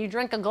wine and you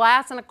drink 1.25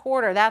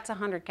 glasses, that's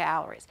 100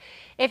 calories.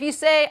 If you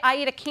say, I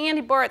eat a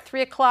candy bar at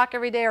 3 o'clock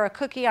every day or a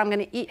cookie, I'm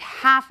going to eat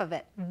half of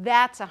it,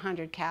 that's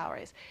 100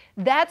 calories.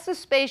 That's the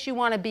space you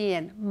want to be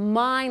in,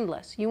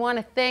 mindless. You want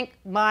to think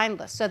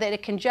mindless so that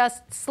it can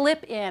just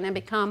slip in and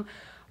become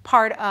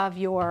part of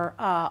your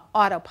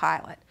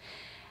autopilot.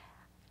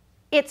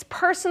 It's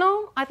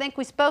personal. I think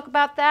we spoke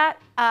about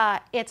that.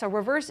 It's a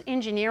reverse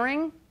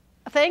engineering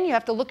thing. You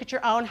have to look at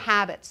your own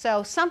habits.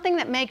 So something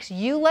that makes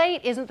you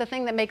late isn't the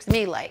thing that makes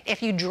me late.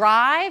 If you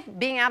drive,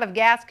 being out of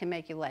gas can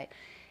make you late.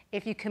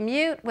 If you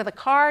commute with a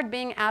card,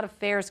 being out of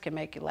fares can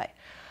make you late.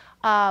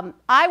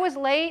 I was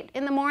late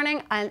in the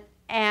morning,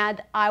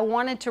 and I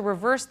wanted to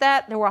reverse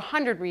that. There were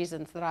 100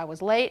 reasons that I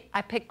was late.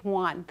 I picked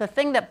one. The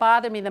thing that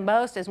bothered me the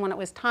most is when it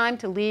was time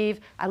to leave.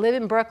 I live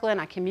in Brooklyn.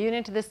 I commute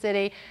into the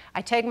city.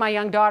 I take my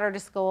young daughter to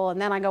school, and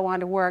then I go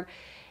on to work.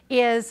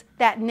 Is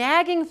that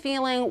nagging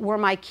feeling, were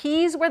my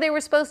keys where they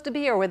were supposed to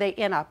be, or were they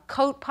in a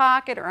coat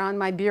pocket or on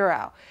my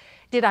bureau?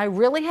 Did I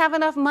really have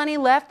enough money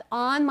left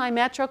on my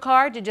Metro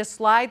card to just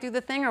slide through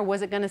the thing, or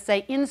was it going to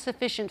say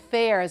insufficient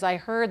fare as I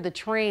heard the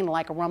train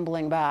like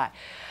rumbling by?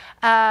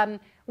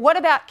 What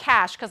about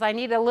cash? Because I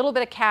needed a little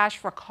bit of cash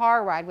for a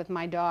car ride with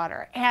my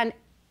daughter. And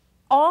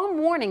all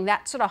morning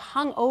that sort of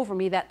hung over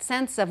me, that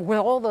sense of, were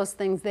all those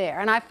things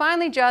there? And I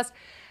finally just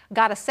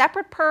got a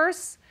separate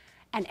purse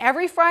And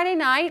every Friday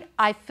night,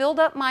 I filled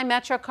up my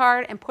Metro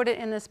card and put it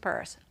in this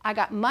purse. I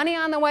got money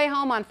on the way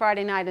home on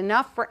Friday night,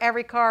 enough for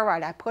every car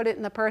ride. I put it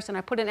in the purse and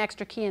I put an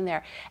extra key in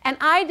there. And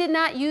I did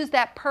not use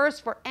that purse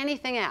for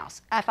anything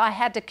else. If I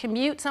had to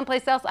commute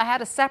someplace else, I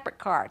had a separate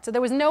card. So there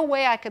was no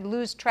way I could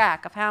lose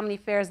track of how many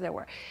fares there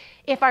were.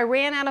 If I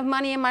ran out of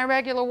money in my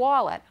regular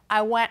wallet,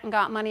 I went and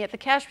got money at the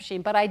cash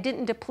machine, but I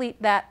didn't deplete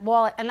that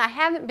wallet. And I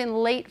haven't been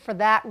late for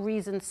that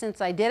reason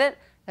since I did it.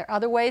 There are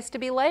other ways to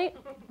be late.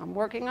 I'm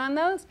working on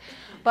those.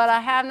 But I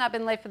have not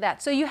been late for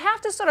that. So you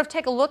have to sort of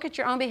take a look at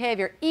your own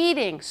behavior.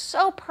 Eating,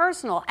 so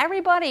personal.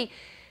 Everybody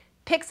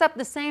picks up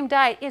the same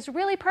diet. It's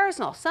really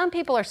personal. Some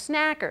people are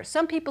snackers.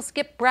 Some people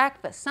skip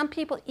breakfast. Some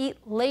people eat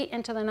late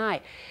into the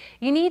night.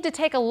 You need to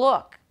take a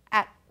look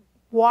at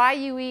why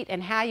you eat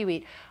and how you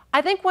eat.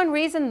 I think one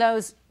reason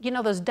those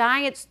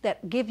diets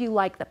that give you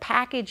like the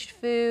packaged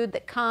food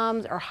that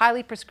comes are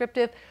highly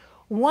prescriptive,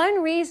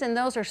 one reason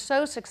those are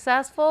so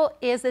successful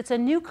is it's a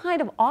new kind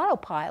of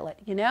autopilot,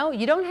 you know?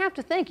 You don't have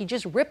to think, you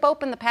just rip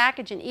open the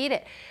package and eat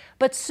it.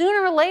 But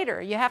sooner or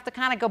later, you have to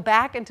kind of go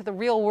back into the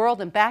real world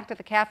and back to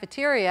the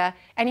cafeteria,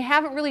 and you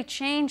haven't really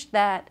changed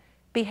that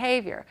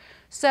behavior.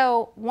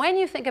 So when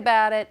you think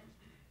about it,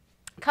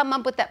 come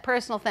up with that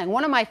personal thing.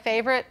 One of my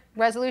favorite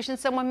resolutions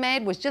someone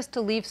made was just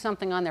to leave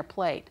something on their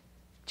plate.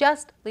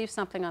 Just leave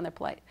something on their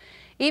plate.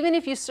 Even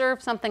if you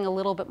serve something a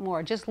little bit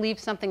more, just leave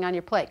something on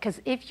your plate.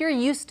 Because if you're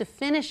used to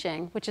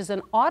finishing, which is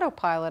an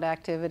autopilot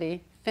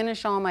activity,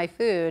 finish all my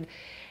food,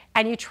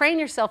 and you train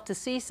yourself to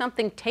see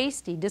something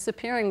tasty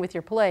disappearing with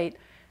your plate,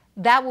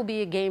 that will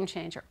be a game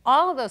changer.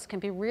 All of those can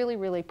be really,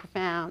 really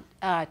profound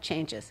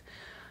changes.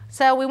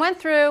 So we went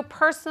through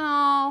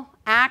personal,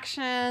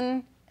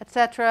 action,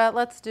 etc.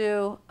 Let's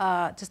do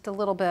just a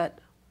little bit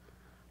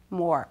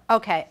more.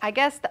 Okay, I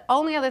guess the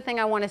only other thing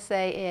I want to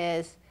say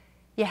is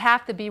you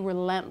have to be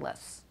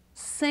relentless.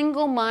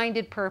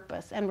 Single-minded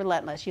purpose and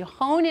relentless. You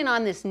hone in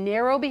on this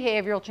narrow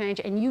behavioral change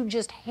and you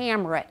just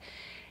hammer it.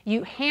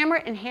 You hammer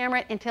it and hammer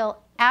it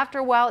until after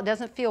a while it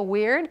doesn't feel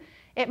weird.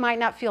 It might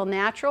not feel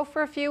natural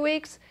for a few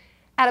weeks.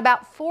 At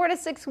about 4 to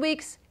 6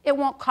 weeks, it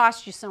won't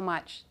cost you so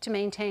much to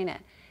maintain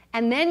it.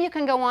 And then you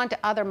can go on to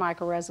other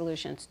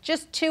micro-resolutions,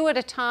 just 2 at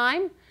a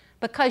time,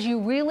 because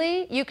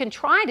you can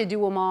try to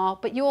do them all,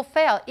 but you will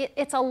fail.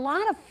 It's a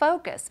lot of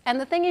focus. And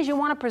the thing is, you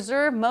want to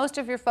preserve most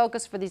of your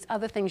focus for these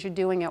other things you're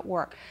doing at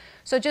work.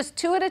 So just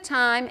 2 at a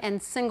time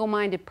and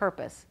single-minded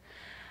purpose.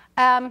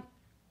 The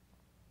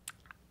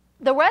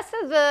rest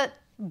of the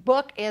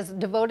book is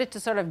devoted to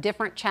sort of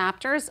different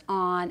chapters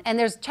on, and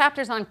there's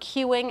chapters on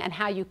cueing and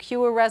how you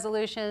cue a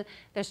resolution.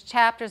 There's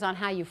chapters on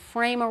how you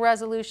frame a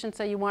resolution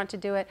so you want to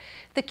do it.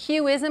 The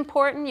cue is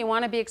important. You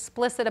want to be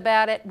explicit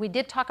about it. We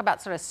did talk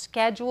about sort of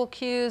schedule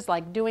cues,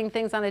 like doing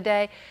things on a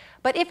day.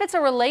 But if it's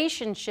a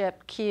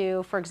relationship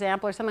cue, for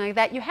example, or something like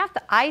that, you have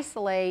to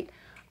isolate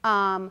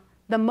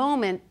the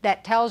moment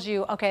that tells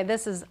you, okay,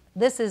 this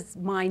is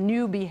my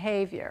new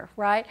behavior,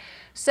 right?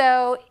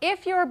 So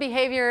if your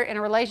behavior in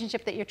a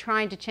relationship that you're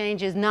trying to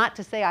change is not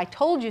to say, I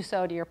told you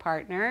so to your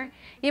partner,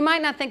 you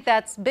might not think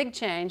that's big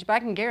change, but I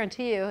can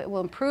guarantee you it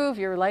will improve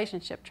your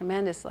relationship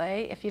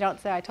tremendously if you don't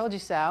say, I told you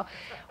so.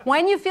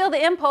 When you feel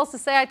the impulse to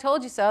say, I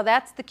told you so,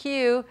 that's the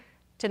cue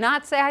to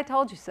not say, I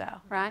told you so,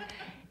 right?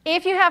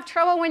 If you have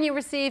trouble when you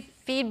receive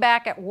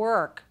feedback at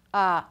work,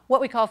 what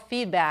we call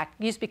feedback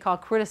used to be called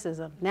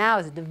criticism. Now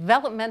is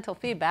developmental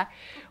feedback.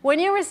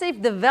 When you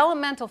receive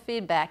developmental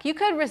feedback, you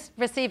could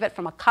receive it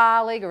from a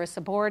colleague or a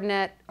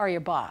subordinate or your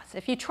boss.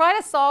 If you try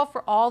to solve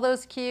for all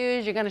those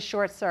cues, you're going to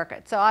short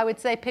circuit. So I would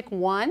say pick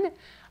one.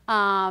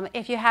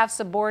 If you have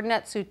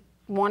subordinates who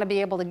want to be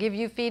able to give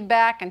you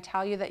feedback and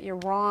tell you that you're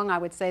wrong, I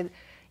would say,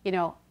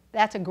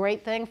 that's a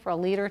great thing for a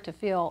leader to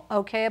feel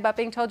okay about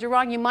being told you're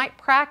wrong. You might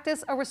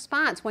practice a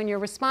response. When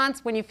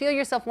you feel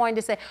yourself wanting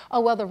to say,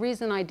 oh, well, the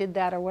reason I did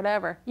that or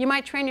whatever, you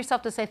might train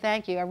yourself to say,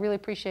 thank you, I really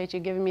appreciate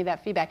you giving me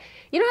that feedback.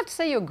 You don't have to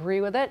say you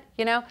agree with it,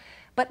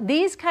 but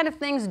these kind of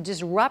things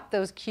disrupt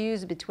those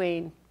cues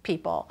between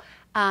people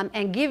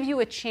and give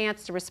you a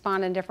chance to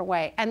respond in a different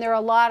way. And there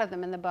are a lot of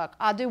them in the book.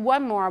 I'll do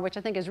one more, which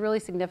I think is really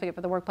significant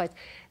for the workplace.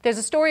 There's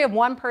a story of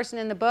one person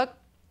in the book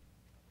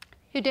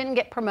who didn't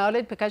get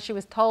promoted because she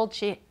was told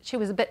she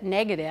was a bit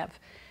negative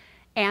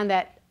and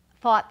that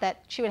thought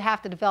that she would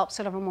have to develop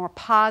sort of a more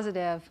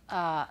positive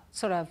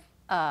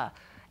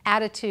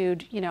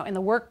attitude, in the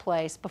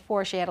workplace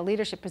before she had a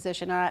leadership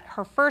position.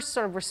 Her first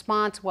sort of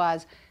response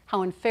was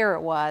how unfair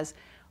it was,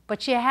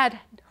 but she had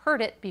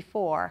heard it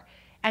before.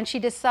 And she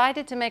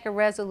decided to make a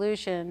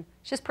resolution.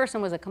 This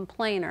person was a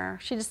complainer.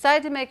 She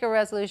decided to make a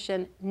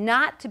resolution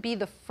not to be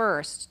the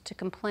first to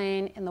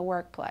complain in the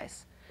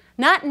workplace.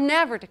 Not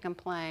never to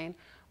complain,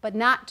 but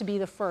not to be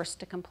the first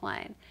to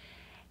complain.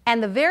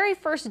 And the very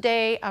first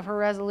day of her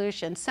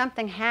resolution,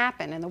 something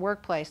happened in the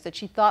workplace that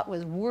she thought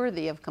was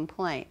worthy of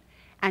complaint.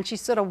 And she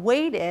sort of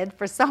waited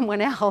for someone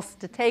else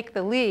to take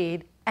the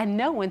lead, and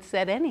no one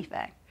said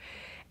anything.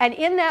 And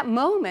in that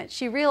moment,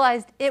 she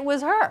realized it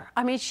was her.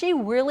 I mean, she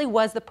really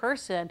was the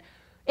person.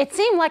 It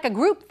seemed like a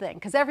group thing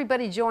because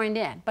everybody joined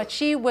in, but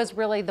she was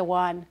really the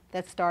one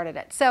that started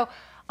it. So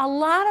a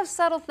lot of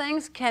subtle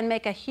things can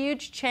make a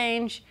huge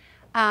change,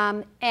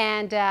 and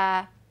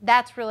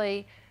that's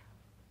really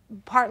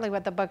partly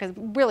what the book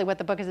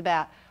is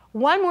about.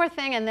 One more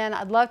thing, and then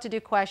I'd love to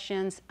do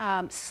questions.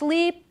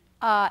 Sleep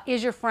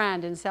is your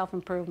friend in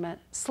self-improvement.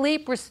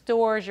 Sleep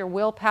restores your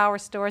willpower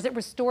stores. It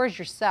restores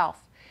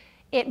yourself.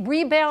 It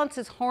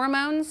rebalances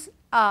hormones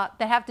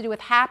that have to do with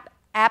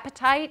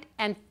appetite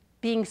and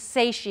being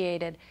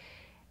satiated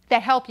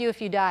that help you if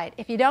you diet.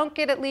 If you don't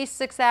get at least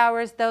 6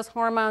 hours, those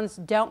hormones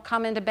don't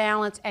come into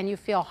balance and you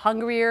feel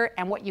hungrier,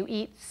 and what you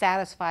eat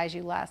satisfies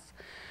you less.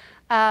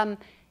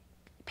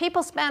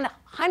 People spend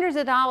hundreds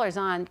of dollars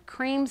on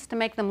creams to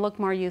make them look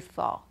more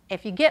youthful.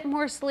 If you get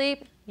more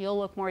sleep, you'll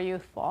look more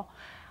youthful.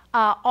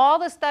 All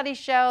the studies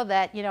show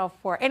that,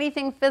 for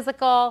anything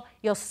physical,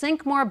 you'll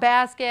sink more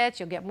baskets,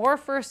 you'll get more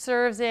first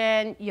serves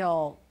in,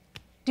 you'll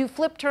do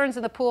flip turns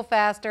in the pool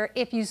faster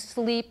if you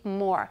sleep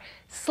more.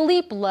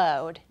 Sleep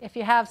load if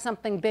you have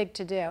something big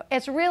to do.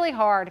 It's really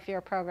hard if you're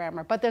a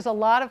programmer, but there's a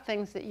lot of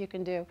things that you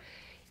can do.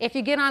 If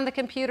you get on the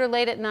computer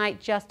late at night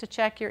just to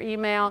check your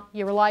email,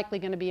 you're likely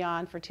going to be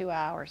on for 2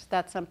 hours.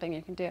 That's something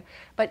you can do.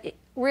 But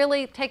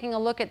really taking a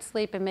look at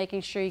sleep and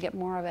making sure you get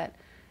more of it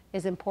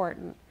is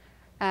important.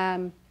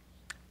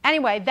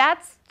 Anyway,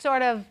 that's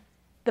sort of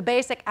the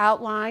basic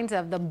outlines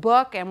of the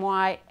book and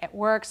why it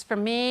works. For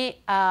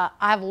me,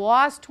 I've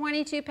lost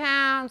 22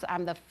 pounds.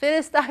 I'm the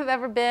fittest I've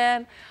ever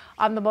been.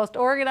 I'm the most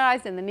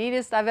organized and the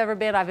neatest I've ever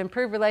been. I've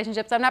improved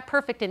relationships. I'm not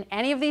perfect in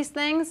any of these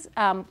things.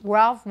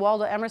 Ralph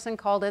Waldo Emerson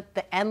called it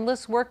the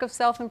endless work of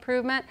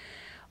self-improvement.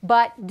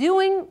 But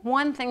doing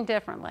one thing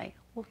differently,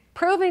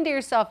 proving to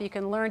yourself you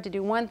can learn to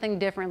do one thing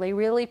differently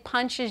really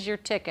punches your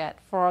ticket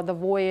for the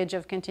voyage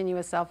of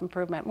continuous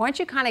self-improvement. Once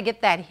you kind of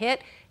get that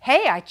hit,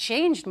 hey, I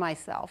changed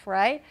myself,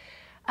 right?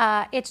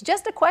 It's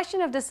just a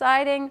question of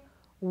deciding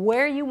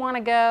where you want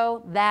to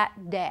go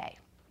that day.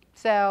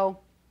 So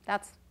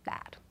that's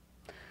that.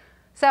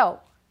 So,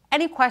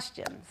 any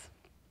questions?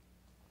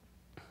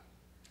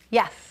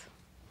 Yes?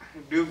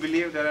 Do you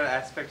believe there are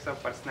aspects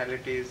of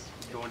personalities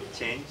don't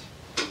change?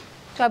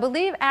 So I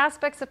believe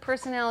aspects of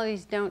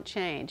personalities don't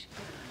change.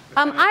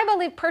 I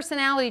believe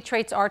personality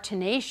traits are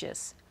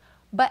tenacious,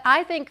 but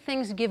I think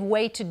things give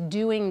way to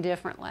doing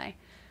differently.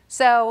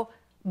 So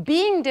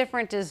being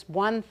different is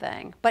one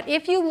thing, but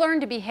if you learn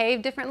to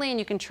behave differently and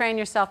you can train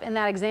yourself in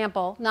that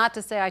example, not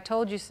to say I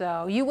told you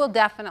so, you will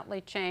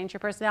definitely change your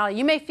personality.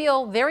 You may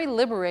feel very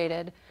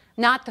liberated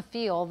not to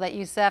feel that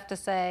you have to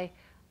say,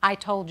 I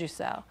told you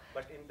so.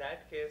 But in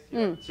that case,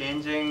 you're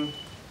changing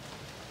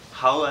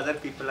how other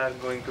people are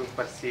going to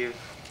perceive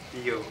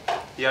you.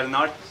 You're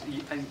not,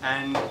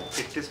 and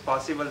it is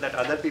possible that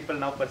other people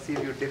now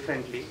perceive you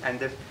differently,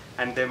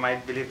 and they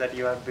might believe that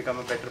you have become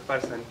a better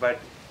person, but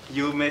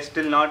you may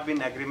still not be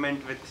in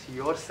agreement with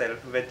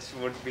yourself, which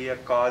would be a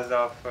cause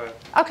of...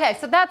 Okay,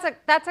 so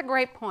that's a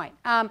great point.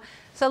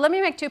 So let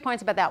me make 2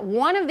 points about that.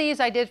 One of these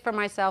I did for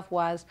myself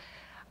was,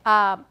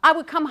 I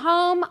would come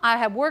home, I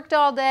had worked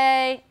all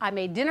day, I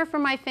made dinner for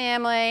my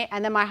family,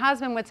 and then my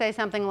husband would say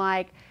something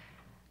like,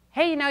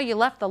 hey, you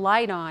left the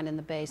light on in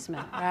the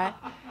basement, right?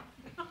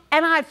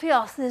 And I'd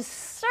feel this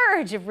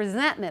surge of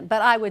resentment,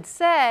 but I would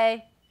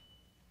say,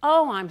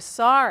 oh, I'm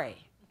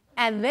sorry.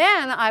 And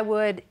then I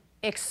would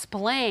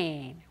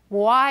explain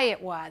why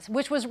it was,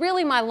 which was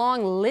really my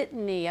long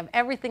litany of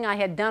everything I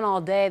had done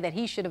all day that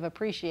he should have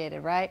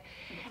appreciated, right?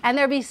 And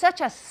there'd be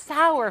such a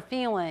sour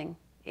feeling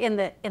in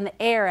the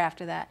air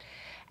after that.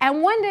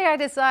 And one day I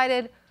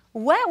decided,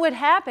 what would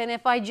happen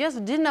if I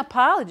just didn't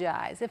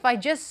apologize? If I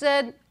just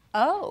said,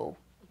 oh,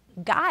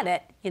 got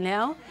it,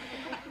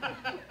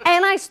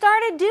 And I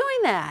started doing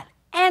that.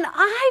 And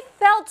I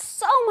felt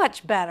so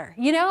much better,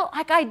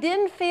 Like I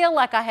didn't feel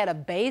like I had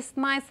abased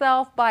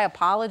myself by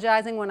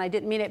apologizing when I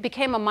didn't mean it. It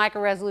became a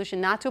micro-resolution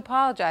not to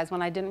apologize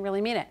when I didn't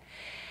really mean it.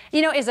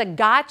 Is a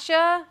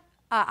gotcha.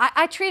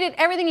 I treated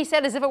everything he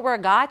said as if it were a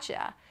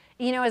gotcha.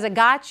 As a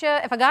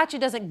gotcha, if a gotcha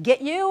doesn't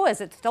get you, is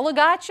it still a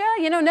gotcha?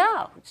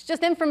 No, it's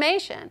just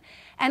information.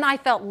 And I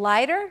felt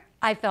lighter,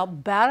 I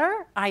felt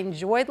better, I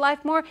enjoyed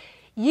life more.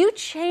 You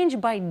change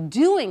by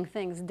doing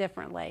things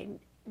differently,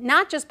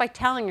 not just by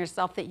telling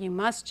yourself that you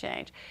must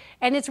change.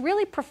 And it's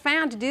really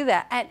profound to do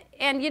that.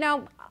 And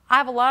I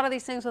have a lot of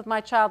these things with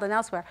my child and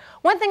elsewhere.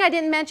 One thing I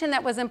didn't mention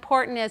that was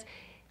important is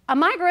a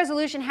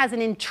micro-resolution has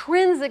an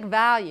intrinsic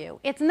value.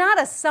 It's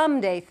not a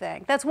someday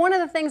thing. That's one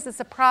of the things that's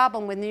a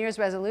problem with New Year's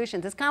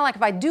resolutions. It's kind of like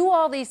if I do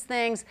all these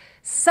things,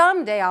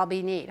 someday I'll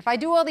be neat. If I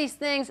do all these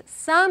things,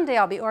 someday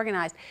I'll be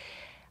organized.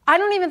 I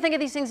don't even think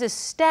of these things as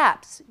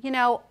steps.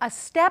 A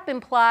step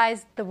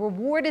implies the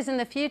reward is in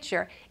the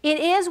future. It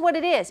is what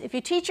it is. If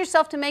you teach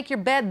yourself to make your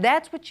bed,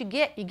 that's what you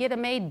get. You get a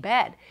made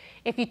bed.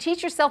 If you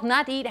teach yourself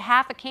not to eat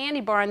half a candy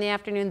bar in the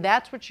afternoon,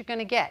 that's what you're going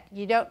to get.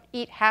 You don't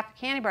eat half a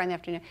candy bar in the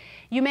afternoon.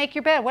 You make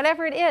your bed,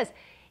 whatever it is.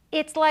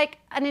 It's like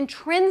an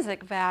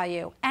intrinsic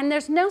value, and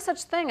there's no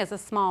such thing as a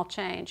small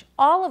change.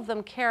 All of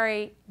them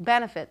carry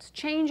benefits.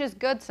 Change is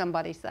good,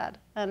 somebody said,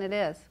 and it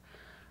is.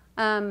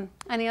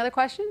 Any other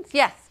questions?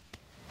 Yes?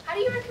 How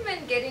do you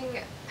recommend getting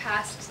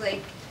past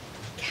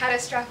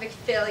catastrophic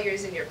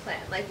failures in your plan?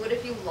 Like, what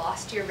if you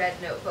lost your red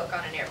notebook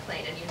on an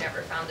airplane and you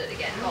never found it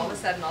again? All of a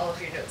sudden, all of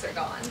your notes are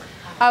gone.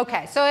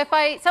 Okay, so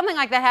if something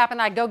like that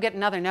happened, I'd go get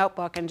another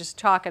notebook and just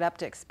chalk it up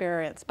to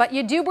experience. But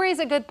you do raise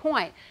a good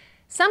point.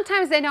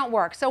 Sometimes they don't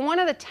work. So one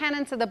of the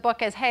tenets of the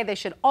book is, hey, they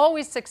should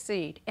always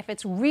succeed. If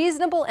it's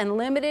reasonable and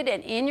limited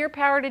and in your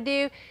power to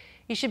do,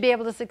 you should be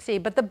able to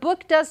succeed. But the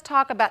book does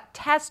talk about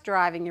test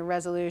driving your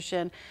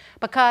resolution,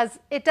 because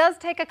it does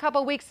take a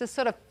couple weeks to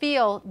sort of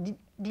feel,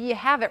 do you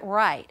have it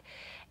right?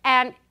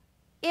 And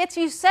if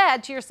you said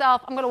to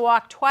yourself, I'm going to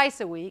walk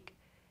twice a week,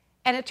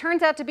 and it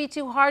turns out to be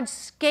too hard,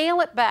 scale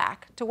it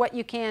back to what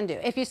you can do.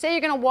 If you say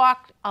you're going to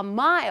walk a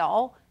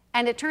mile,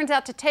 and it turns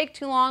out to take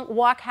too long,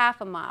 walk half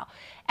a mile.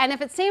 And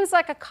if it seems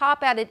like a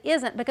cop-out, it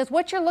isn't, because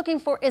what you're looking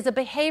for is a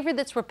behavior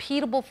that's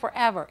repeatable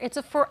forever. It's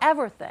a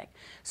forever thing.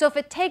 So if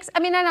it takes, I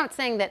mean, I'm not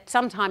saying that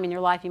sometime in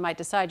your life you might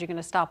decide you're going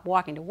to stop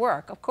walking to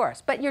work, of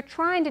course, but you're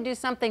trying to do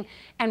something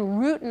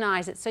and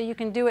routinize it so you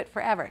can do it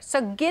forever.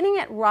 So getting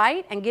it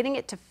right and getting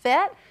it to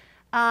fit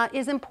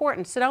is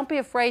important. So don't be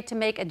afraid to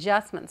make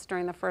adjustments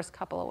during the first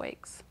couple of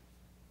weeks.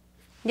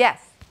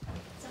 Yes?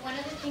 So one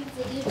of the things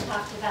that you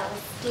talked about was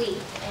sleep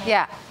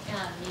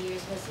and New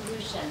Year's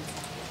resolutions.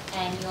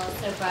 And you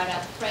also brought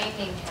up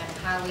framing and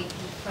how we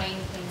can frame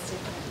things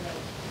differently.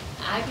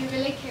 I'd be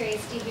really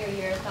curious to hear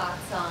your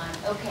thoughts on,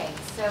 okay,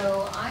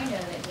 so I know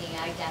that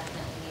I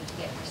definitely need to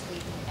get more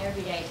sleep. And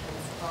every day I tell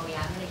myself, oh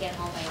yeah, I'm going to get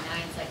home by 9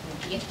 so I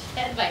can be in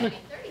bed by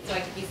 9:30 so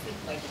I can be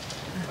sleeping by 10.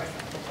 Of course,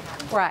 that's going to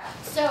happen. Right.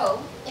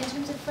 So, in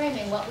terms of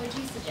framing, what would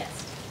you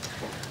suggest?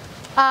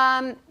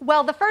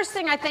 Well, the first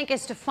thing I think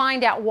is to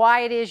find out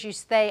why it is you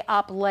stay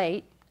up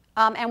late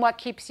and what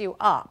keeps you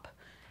up.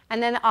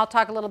 And then I'll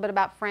talk a little bit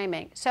about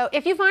framing. So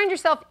if you find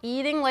yourself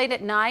eating late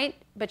at night,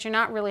 but you're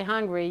not really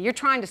hungry, you're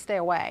trying to stay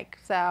awake.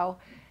 So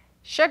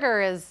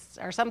sugar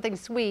or something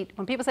sweet,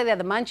 when people say they have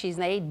the munchies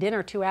and they ate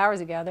dinner 2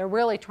 hours ago, they're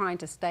really trying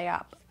to stay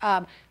up.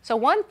 So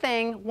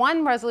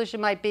one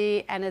resolution might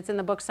be, and it's in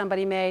the book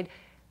somebody made,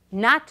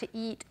 not to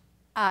eat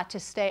to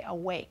stay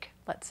awake,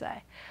 let's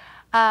say.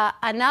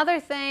 Another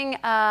thing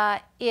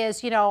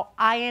is,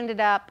 I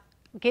ended up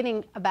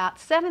getting about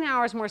 7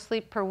 hours more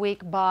sleep per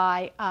week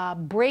by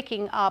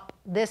breaking up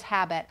this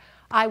habit.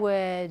 I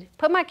would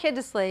put my kid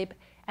to sleep,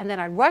 and then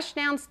I'd rush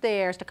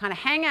downstairs to kind of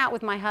hang out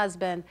with my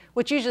husband,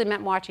 which usually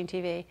meant watching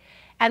TV.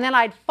 And then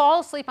I'd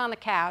fall asleep on the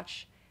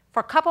couch for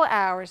a couple of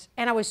hours,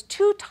 and I was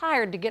too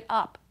tired to get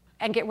up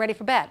and get ready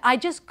for bed. I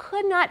just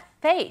could not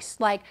face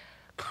like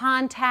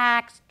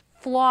contacts,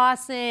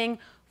 flossing,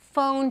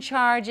 phone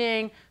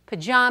charging,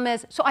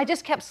 pajamas. So I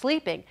just kept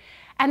sleeping.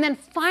 And then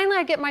finally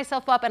I'd get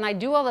myself up and I'd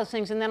do all those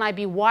things, and then I'd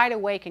be wide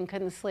awake and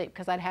couldn't sleep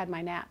because I'd had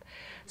my nap.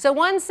 So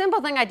one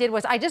simple thing I did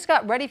was I just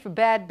got ready for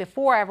bed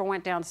before I ever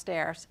went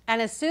downstairs. And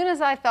as soon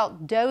as I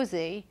felt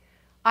dozy,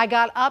 I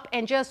got up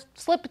and just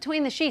slipped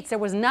between the sheets. There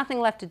was nothing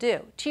left to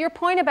do. To your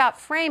point about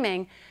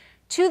framing,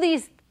 to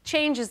these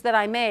changes that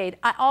I made,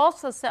 I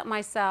also sent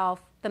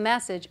myself the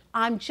message,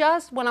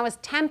 when I was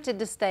tempted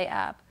to stay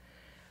up,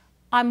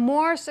 I'm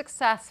more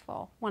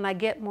successful when I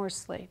get more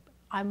sleep.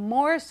 I'm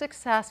more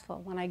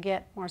successful when I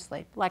get more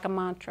sleep, like a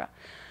mantra.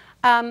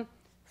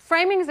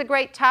 Framing is a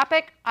great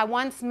topic. I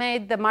once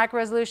made the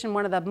microresolution,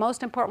 one of the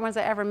most important ones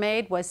I ever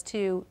made was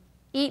to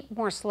eat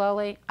more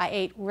slowly. I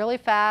ate really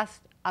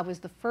fast. I was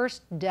the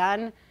first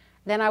done.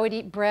 Then I would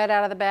eat bread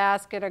out of the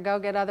basket or go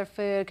get other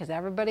food because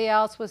everybody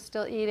else was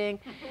still eating.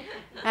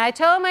 And I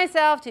told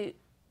myself to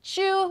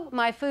chew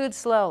my food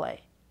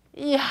slowly.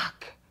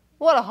 Yuck.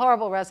 What a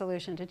horrible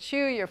resolution, to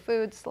chew your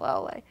food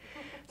slowly.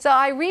 So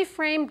I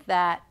reframed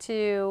that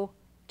to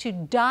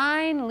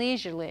dine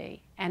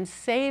leisurely and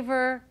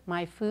savor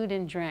my food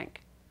and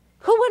drink.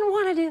 Who wouldn't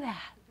want to do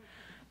that?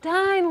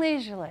 Dine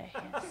leisurely,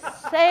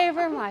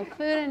 savor my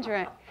food and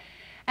drink.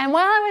 And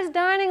while I was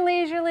dining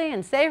leisurely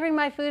and savoring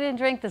my food and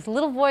drink, this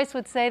little voice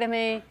would say to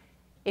me,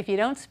 if you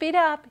don't speed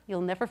up,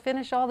 you'll never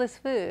finish all this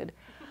food.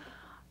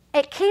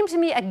 It came to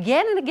me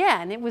again and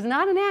again. It was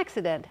not an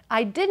accident.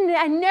 I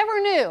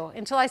never knew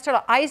until I sort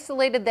of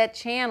isolated that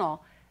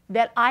channel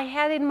that I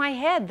had in my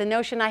head the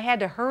notion I had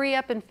to hurry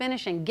up and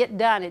finish and get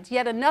done. It's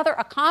yet another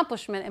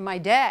accomplishment in my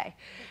day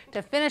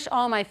to finish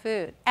all my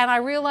food. And I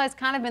realized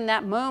kind of in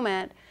that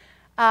moment,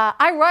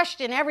 I rushed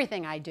in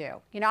everything I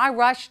do. I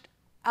rushed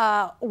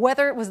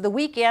whether it was the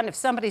weekend, if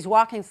somebody's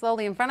walking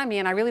slowly in front of me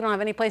and I really don't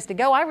have any place to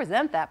go, I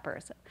resent that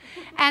person.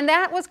 And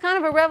that was kind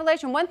of a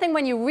revelation. One thing,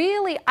 when you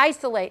really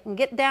isolate and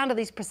get down to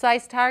these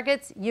precise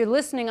targets, you're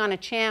listening on a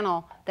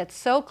channel that's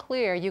so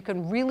clear you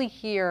can really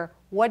hear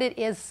what it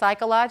is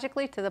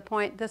psychologically, to the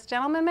point this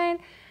gentleman made,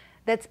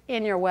 that's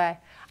in your way.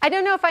 I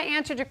don't know if I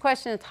answered your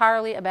question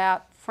entirely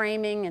about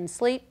framing and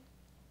sleep.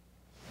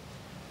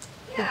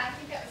 Yeah, I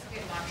think that was a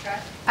good mantra.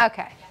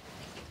 Okay.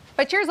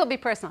 But yours will be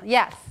personal.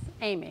 Yes,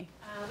 Amy.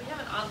 We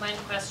have an online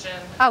question.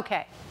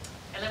 Okay.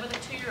 I live with a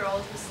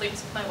 2-year-old who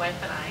sleeps with my wife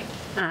and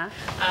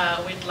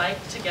I. We'd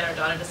like to get our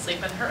daughter to sleep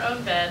in her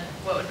own bed.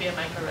 What would be a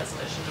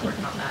micro-resolution to work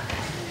on that?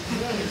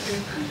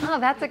 Oh,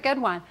 that's a good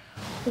one.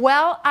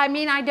 Well, I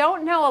mean, I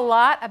don't know a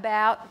lot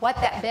about what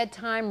that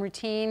bedtime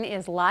routine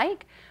is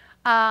like.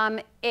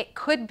 It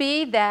could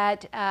be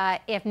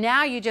that if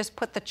now you just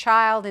put the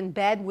child in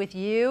bed with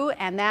you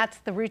and that's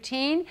the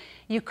routine,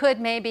 you could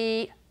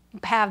maybe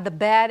have the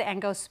bed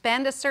and go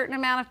spend a certain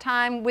amount of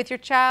time with your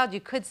child. You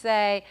could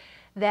say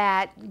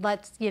that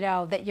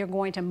that you're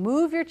going to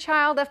move your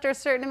child after a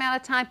certain amount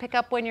of time, pick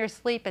up when you're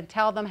asleep and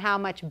tell them how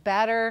much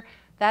better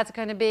that's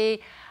going to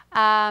be.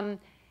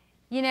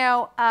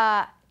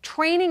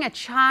 Training a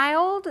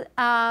child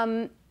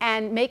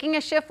and making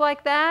a shift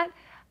like that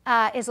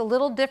is a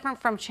little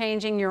different from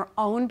changing your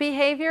own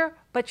behavior,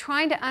 but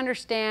trying to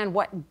understand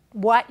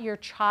what your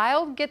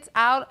child gets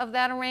out of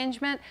that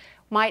arrangement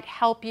might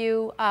help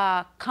you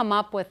come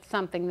up with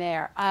something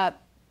there.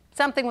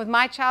 Something with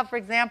my child, for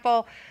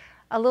example,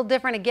 a little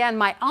different again,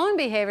 my own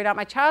behavior, not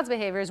my child's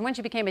behavior, is when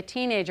she became a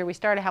teenager, we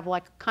started to have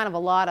like kind of a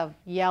lot of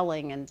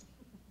yelling and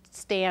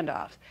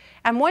standoffs.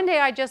 And one day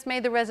I just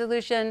made the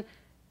resolution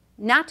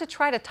not to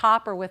try to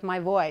top her with my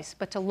voice,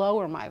 but to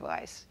lower my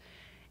voice.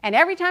 And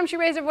every time she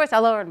raised her voice, I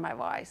lowered my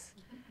voice.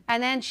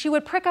 And then she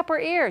would prick up her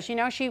ears. You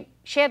know, she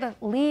had to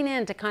lean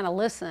in to kind of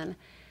listen.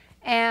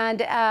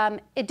 And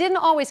it didn't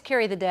always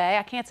carry the day.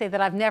 I can't say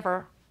that I've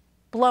never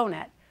blown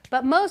it,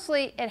 but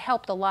mostly it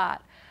helped a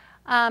lot.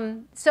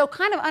 So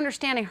kind of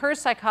understanding her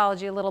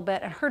psychology a little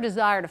bit and her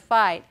desire to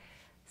fight.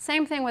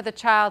 Same thing with a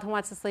child who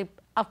wants to sleep.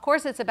 Of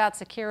course, it's about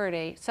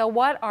security. So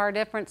what are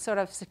different sort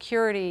of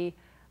security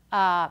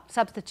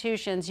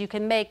substitutions you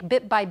can make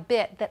bit by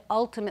bit that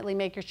ultimately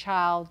make your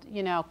child,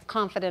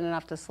 confident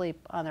enough to sleep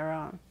on their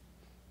own?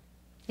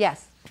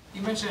 Yes?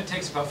 You mentioned it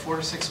takes about 4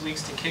 to 6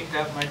 weeks to kick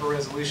that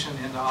micro-resolution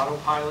into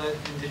autopilot.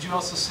 And did you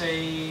also say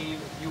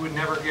you would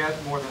never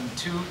get more than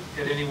 2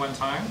 at any one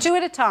time? 2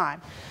 at a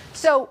time.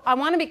 So I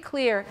want to be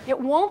clear, it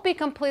won't be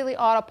completely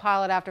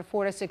autopilot after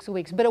 4 to 6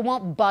 weeks, but it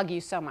won't bug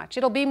you so much.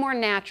 It'll be more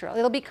natural.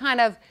 It'll be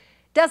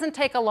doesn't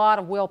take a lot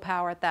of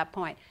willpower at that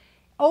point.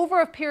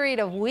 Over a period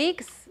of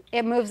weeks,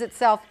 it moves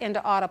itself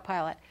into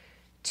autopilot.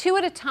 2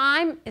 at a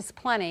time is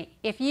plenty.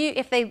 If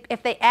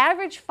they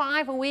average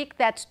 5 a week,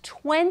 that's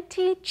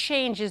 20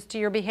 changes to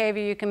your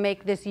behavior you can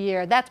make this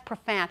year. That's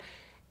profound.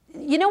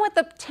 You know what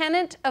the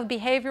tenet of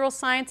behavioral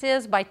science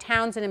is by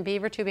Townsend and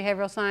Beaver, 2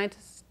 behavioral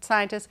scientists?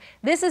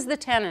 This is the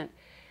tenet.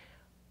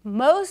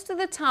 Most of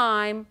the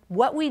time,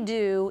 what we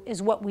do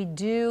is what we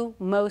do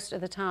most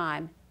of the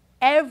time.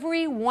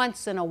 Every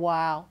once in a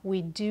while,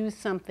 we do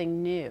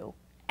something new.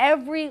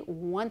 Every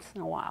once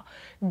in a while.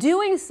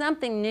 Doing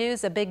something new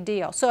is a big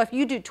deal. So if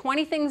you do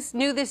 20 things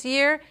new this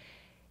year,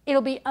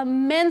 it'll be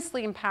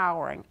immensely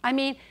empowering. I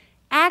mean,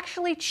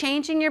 actually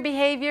changing your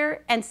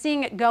behavior and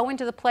seeing it go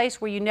into the place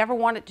where you never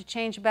want it to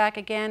change back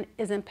again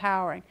is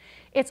empowering.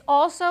 It's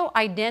also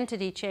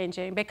identity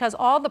changing because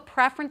all the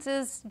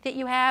preferences that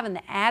you have and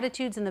the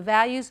attitudes and the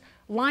values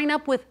line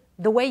up with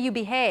the way you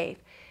behave.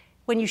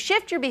 When you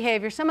shift your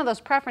behavior, some of those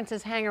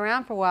preferences hang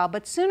around for a while,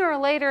 but sooner or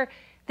later,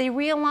 they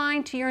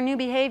realign to your new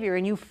behavior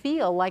and you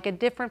feel like a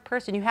different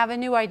person. You have a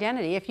new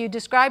identity. If you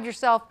describe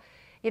yourself,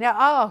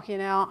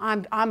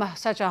 I'm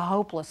such a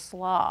hopeless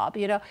slob,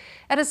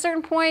 at a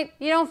certain point,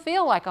 you don't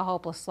feel like a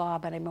hopeless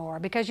slob anymore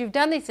because you've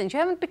done these things. You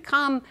haven't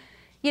become,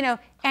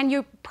 and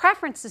your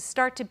preferences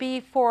start to be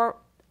for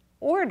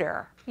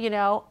order,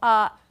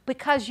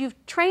 because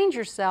you've trained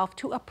yourself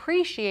to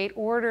appreciate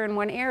order in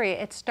one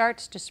area. It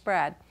starts to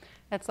spread.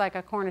 That's like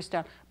a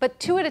cornerstone. But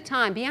 2 at a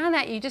time. Beyond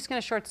that, you're just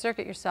going to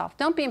short-circuit yourself.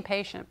 Don't be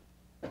impatient.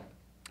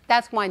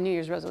 That's why New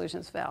Year's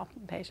resolutions fail.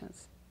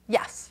 Impatience.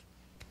 Yes?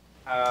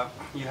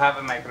 You have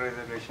a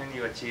micro-resolution,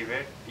 you achieve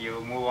it,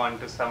 you move on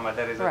to some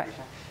other resolution, right.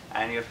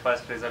 And your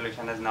first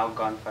resolution has now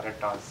gone for a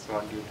toss.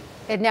 What do you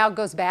do? It now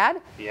goes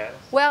bad? Yes.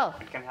 Well,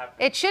 it can happen.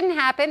 It shouldn't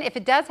happen. If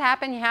it does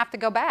happen, you have to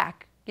go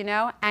back,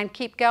 and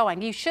keep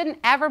going. You shouldn't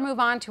ever move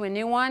on to a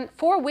new one.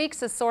 4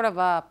 weeks is sort of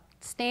a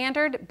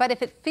standard, but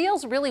if it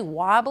feels really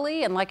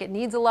wobbly and like it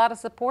needs a lot of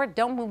support,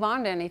 don't move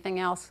on to anything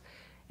else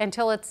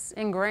until it's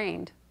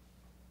ingrained.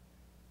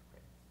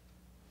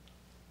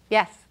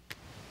 Yes?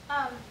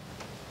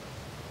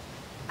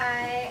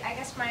 I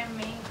guess my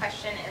main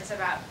question is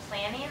about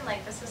planning.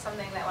 Like, this is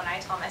something that when I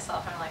tell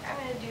myself, I'm like, I'm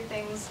going to do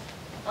things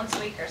once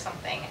a week or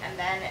something, and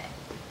then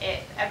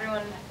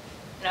everyone,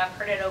 I've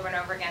heard it over and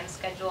over again,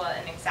 schedule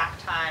an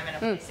exact time and a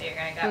place that you're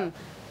going to go.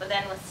 But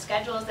then with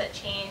schedules that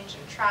change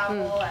and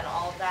travel and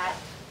all of that,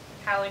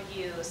 how would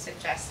you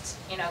suggest,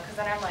 because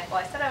then I'm like, well,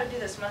 I said I would do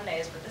this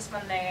Mondays, but this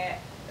Monday,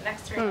 the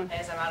next 3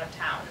 Mondays, I'm out of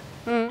town,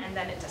 and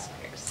then it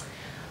disappears.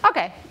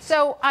 Okay,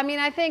 so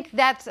I think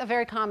that's a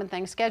very common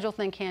thing. Schedule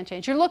thing can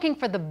change. You're looking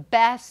for the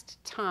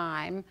best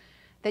time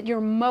that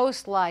you're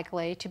most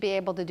likely to be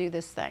able to do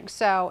this thing.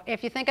 So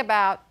if you think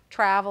about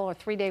travel or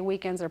 3-day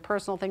weekends or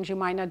personal things you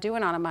might not do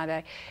it on a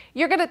Monday,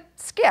 you're going to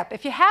skip.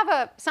 If you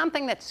have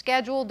something that's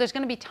scheduled, there's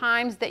going to be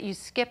times that you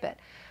skip it.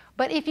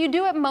 But if you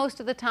do it most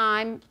of the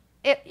time,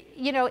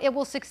 it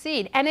will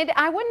succeed. And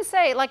I wouldn't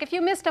say, like if you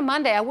missed a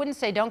Monday, I wouldn't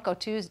say don't go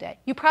Tuesday.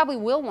 You probably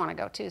will want to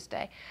go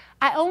Tuesday.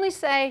 I only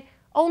say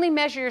only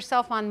measure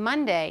yourself on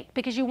Monday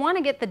because you want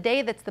to get the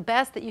day that's the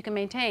best that you can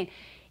maintain.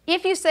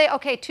 If you say,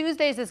 okay,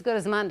 Tuesday's as good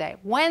as Monday,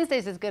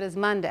 Wednesday's as good as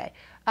Monday,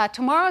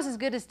 tomorrow's as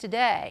good as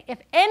today, if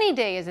any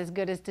day is as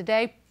good as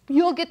today,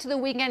 you'll get to the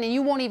weekend and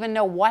you won't even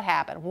know what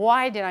happened.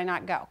 Why did I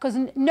not go? Because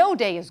no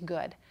day is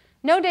good.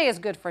 No day is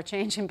good for a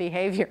change in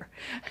behavior.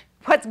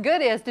 What's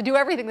good is to do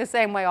everything the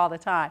same way all the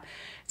time.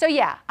 So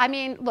yeah, I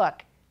mean,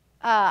 look,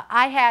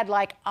 I had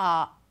like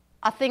a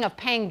thing of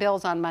paying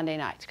bills on Monday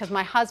nights because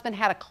my husband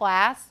had a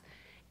class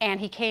and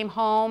he came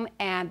home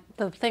and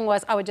the thing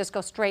was I would just go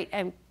straight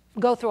and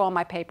go through all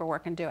my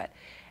paperwork and do it.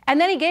 And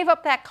then he gave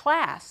up that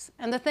class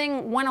and the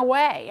thing went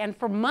away. And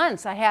for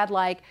months I had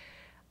like,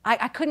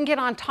 I couldn't get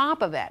on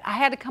top of it. I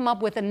had to come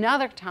up with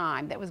another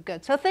time that was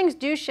good. So things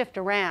do shift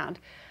around.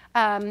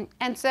 And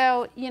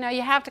so, you know,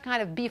 you have to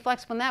kind of be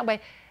flexible in that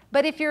way.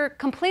 But if you're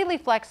completely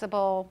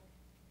flexible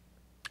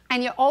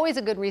and you're always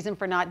a good reason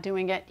for not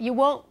doing it, you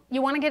want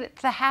to get it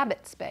to the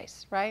habit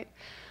space, right?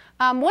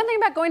 One thing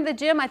about going to the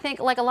gym, I think,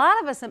 like a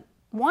lot of us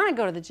want to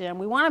go to the gym,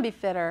 we want to be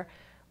fitter,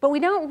 but we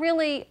don't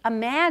really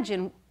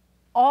imagine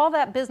all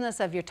that business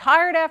of you're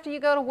tired after you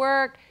go to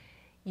work,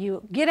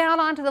 you get out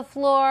onto the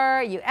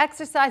floor, you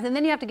exercise, and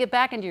then you have to get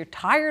back into your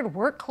tired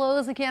work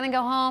clothes again and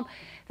go home.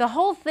 The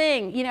whole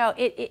thing, you know,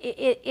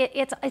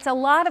 it's a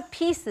lot of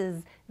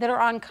pieces that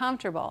are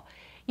uncomfortable.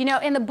 You know,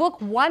 in the book,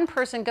 one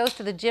person goes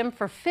to the gym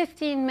for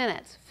 15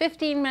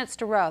 minutes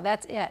to row,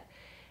 that's it.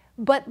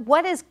 But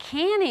what is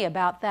canny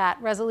about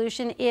that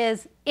resolution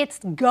is it's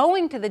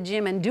going to the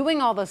gym and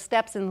doing all those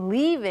steps and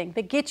leaving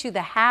that gets you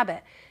the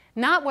habit.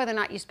 Not whether or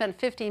not you spend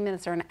 15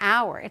 minutes or an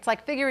hour. It's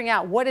like figuring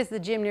out what is the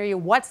gym near you,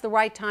 what's the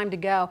right time to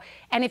go.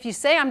 And if you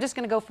say, I'm just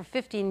going to go for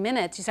 15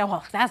 minutes, you say,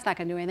 well, that's not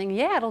going to do anything.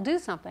 Yeah, it'll do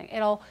something.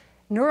 It'll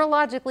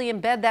neurologically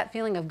embed that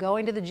feeling of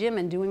going to the gym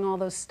and doing all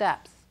those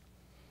steps.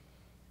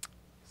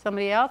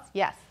 Somebody else?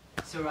 Yes.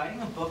 So writing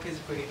a book is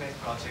a pretty big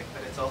project,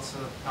 but it's also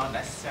not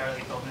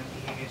necessarily permanent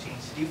behavior change.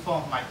 Do you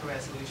form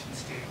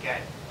micro-resolutions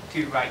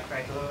to write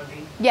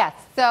regularly? Yes,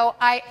 so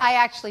I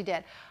actually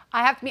did.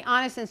 I have to be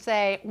honest and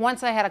say,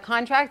 once I had a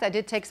contract, I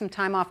did take some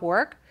time off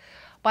work,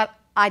 but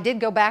I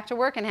did go back to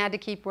work and had to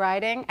keep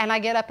writing, and I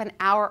get up an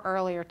hour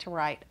earlier to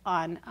write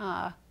on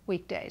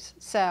weekdays.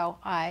 So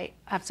I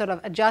have sort of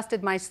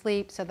adjusted my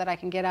sleep so that I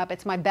can get up.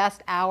 It's my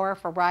best hour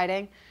for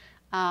writing.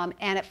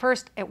 And at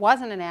first, it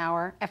wasn't an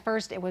hour. At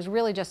first, it was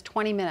really just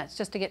 20 minutes,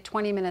 just to get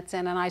 20 minutes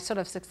in, and I sort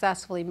of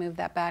successfully moved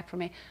that back for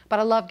me. But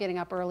I love getting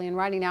up early and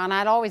writing now, and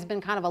I'd always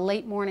been kind of a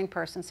late morning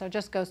person, so it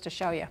just goes to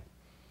show you.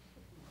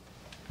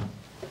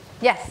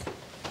 Yes?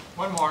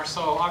 One more.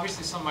 So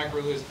obviously some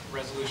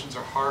micro-resolutions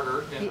are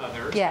harder than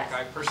others. Yes.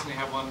 Like I personally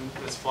have one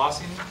that's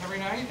flossing every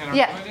night, and I'm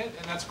doing it,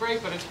 and that's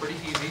great, but it's pretty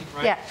easy,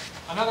 right? Yeah.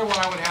 Another one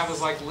I would have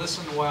is like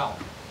listen well,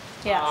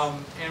 Yes.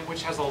 and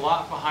which has a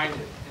lot behind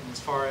it. And as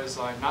far as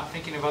not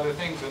thinking of other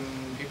things when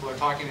people are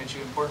talking at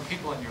you, important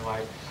people in your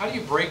life, how do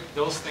you break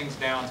those things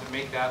down to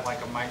make that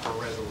like a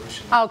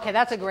micro-resolution? Okay,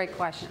 that's a great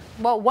question.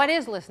 Well, what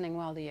is listening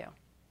well to you?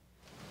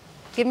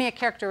 Give me a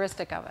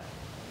characteristic of it.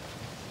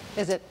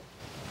 Is it?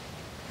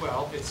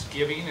 Well, it's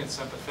giving, it's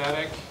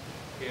sympathetic,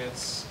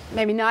 it's...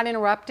 Maybe not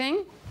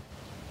interrupting?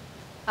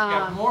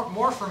 Yeah,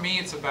 more for me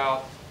it's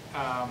about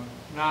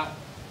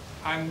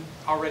I'm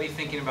already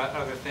thinking about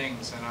other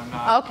things and I'm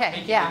not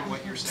taking in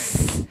what you're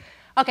saying.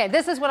 Okay,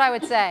 this is what I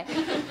would say.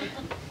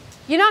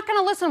 You're not going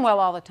to listen well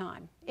all the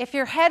time. If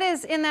your head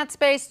is in that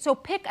space, so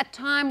pick a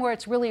time where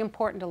it's really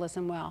important to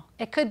listen well.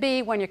 It could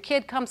be when your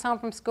kid comes home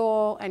from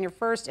school and your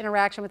first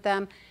interaction with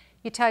them,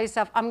 you tell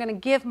yourself, I'm going to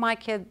give my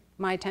kid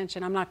my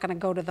attention. I'm not going to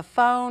go to the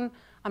phone.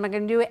 I'm not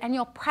going to do it. And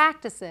you'll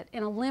practice it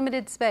in a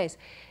limited space.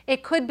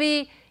 It could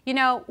be, you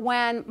know,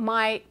 when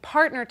my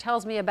partner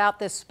tells me about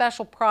this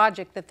special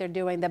project that they're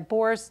doing that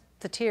bores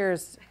the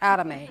tears out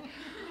of me.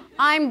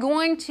 I'm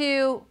going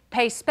to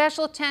pay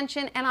special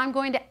attention and I'm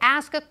going to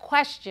ask a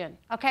question.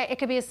 Okay, it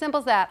could be as simple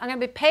as that. I'm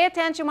going to pay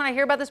attention when I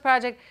hear about this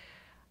project.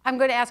 I'm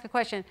going to ask a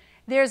question.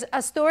 There's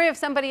a story of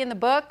somebody in the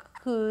book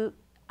who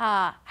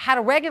had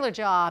a regular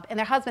job and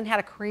their husband had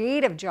a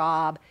creative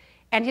job,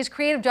 and his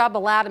creative job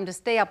allowed him to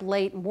stay up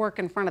late and work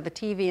in front of the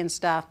TV and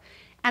stuff,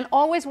 and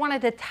always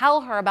wanted to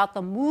tell her about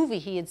the movie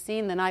he had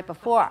seen the night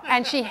before.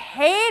 And she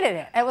hated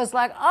it. It was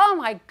like, oh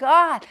my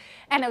God.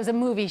 And it was a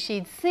movie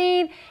she'd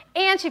seen,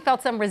 and she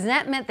felt some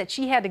resentment that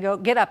she had to go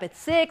get up at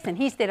 6 and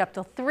he stayed up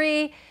till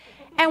 3.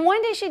 And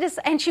one day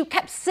she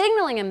kept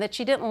signaling him that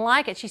she didn't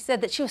like it. She said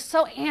that she was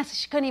so antsy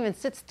she couldn't even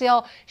sit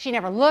still. She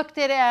never looked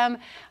at him,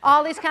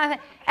 all these kind of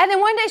things. And then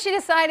one day she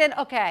decided,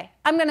 okay,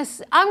 I'm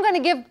gonna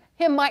give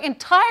him my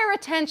entire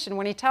attention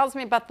when he tells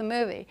me about the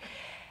movie.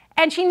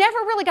 And she never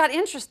really got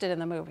interested in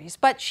the movies,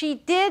 but she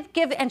did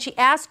give, and she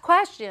asked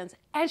questions,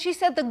 and she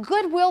said the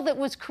goodwill that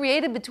was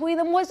created between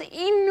them was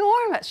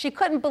enormous. She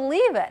couldn't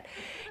believe it.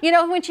 You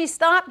know, when she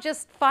stopped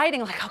just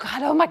fighting, like,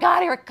 oh my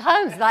God, here it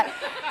comes. Like,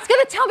 it's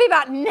gonna tell me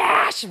about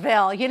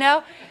Nashville, you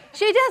know?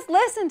 She just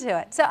listened to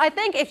it. So I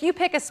think if you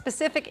pick a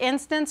specific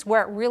instance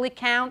where it really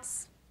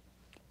counts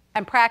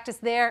and practice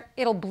there,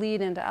 it'll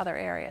bleed into other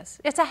areas.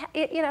 It's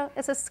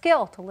a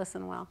skill to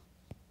listen well.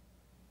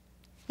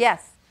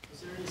 Yes? Is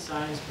there any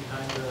science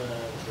behind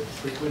the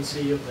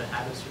frequency of the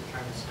habits you're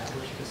trying to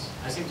establish? Because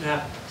I seem to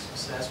have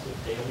success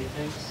with daily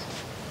things.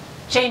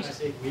 Change. I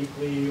say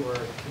weekly or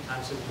 2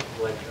 times a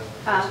week, like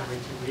once every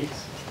 2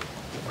 weeks.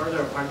 The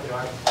further apart they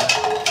are, the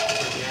harder to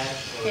forget,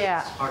 or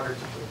it's harder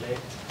to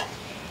predict.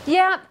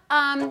 Yeah,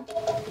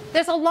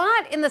 there's a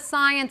lot in the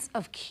science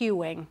of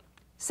cueing.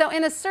 So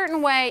in a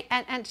certain way,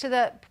 and to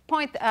the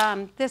point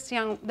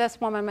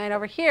this woman made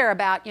over here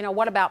about, you know,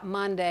 what about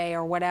Monday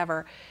or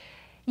whatever.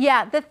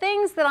 Yeah, the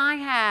things that I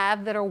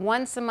have that are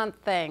once a month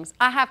things,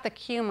 I have to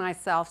cue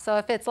myself. So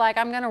if it's like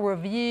I'm going to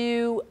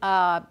review,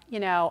 you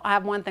know, I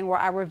have one thing where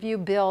I review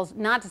bills,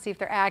 not to see if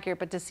they're accurate,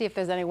 but to see if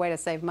there's any way to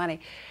save money.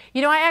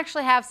 You know, I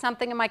actually have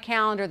something in my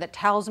calendar that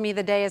tells me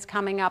the day is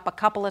coming up a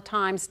couple of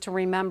times to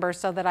remember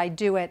so that I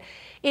do it.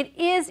 It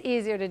is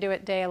easier to do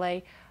it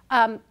daily.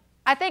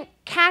 I think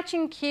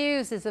catching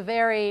cues is a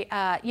very,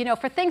 you know,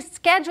 for things,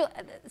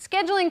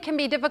 scheduling can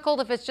be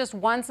difficult if it's just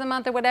once a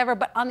month or whatever,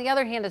 but on the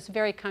other hand, it's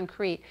very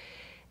concrete.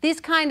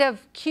 These kind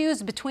of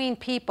cues between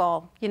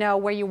people, you know,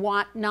 where you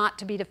want not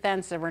to be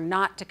defensive or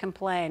not to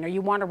complain, or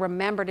you want to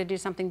remember to do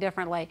something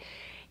differently,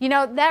 you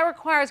know, that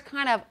requires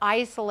kind of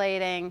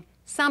isolating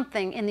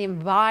something in the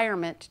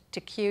environment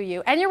to cue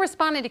you. And you're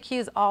responding to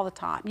cues all the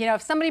time. You know,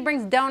 if somebody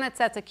brings donuts,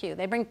 that's a cue.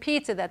 They bring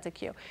pizza, that's a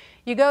cue.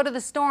 You go to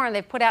the store and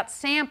they've put out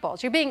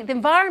samples. The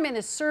environment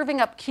is serving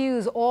up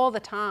cues all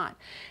the time.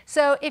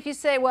 So if you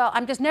say, well,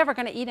 I'm just never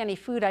going to eat any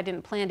food I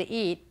didn't plan to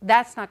eat,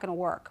 that's not going to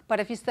work. But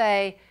if you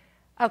say,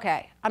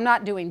 okay, I'm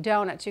not doing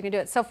donuts, you can do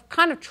it. So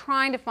kind of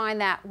trying to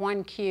find that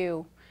one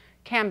cue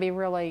can be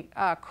really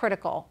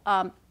critical.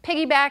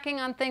 Piggybacking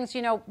on things,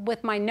 you know,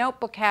 with my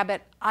notebook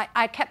habit,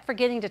 I kept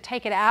forgetting to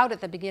take it out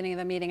at the beginning of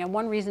the meeting, and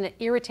one reason it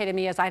irritated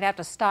me is I'd have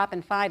to stop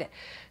and find it.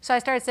 So I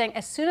started saying,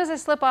 as soon as I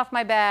slip off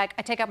my bag,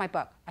 I take out my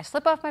book. I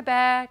slip off my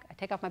bag, I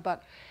take off my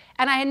book.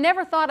 And I had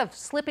never thought of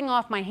slipping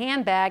off my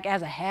handbag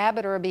as a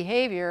habit or a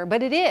behavior,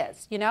 but it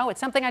is, you know,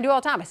 it's something I do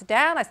all the time. I sit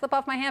down, I slip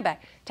off my handbag,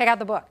 take out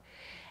the book.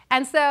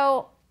 And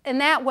so in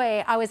that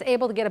way, I was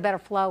able to get a better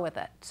flow with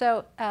it.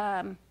 So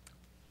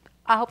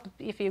I hope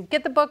if you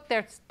get the book,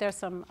 there's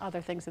some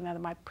other things in there that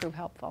might prove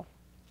helpful.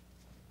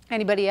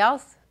 Anybody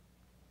else?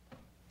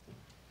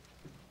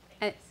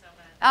 Thank you so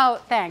much.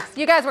 Oh, thanks.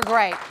 You guys were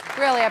great.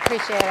 Really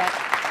appreciate it.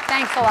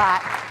 Thanks a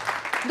lot.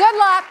 Good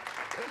luck.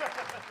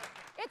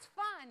 It's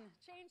fun.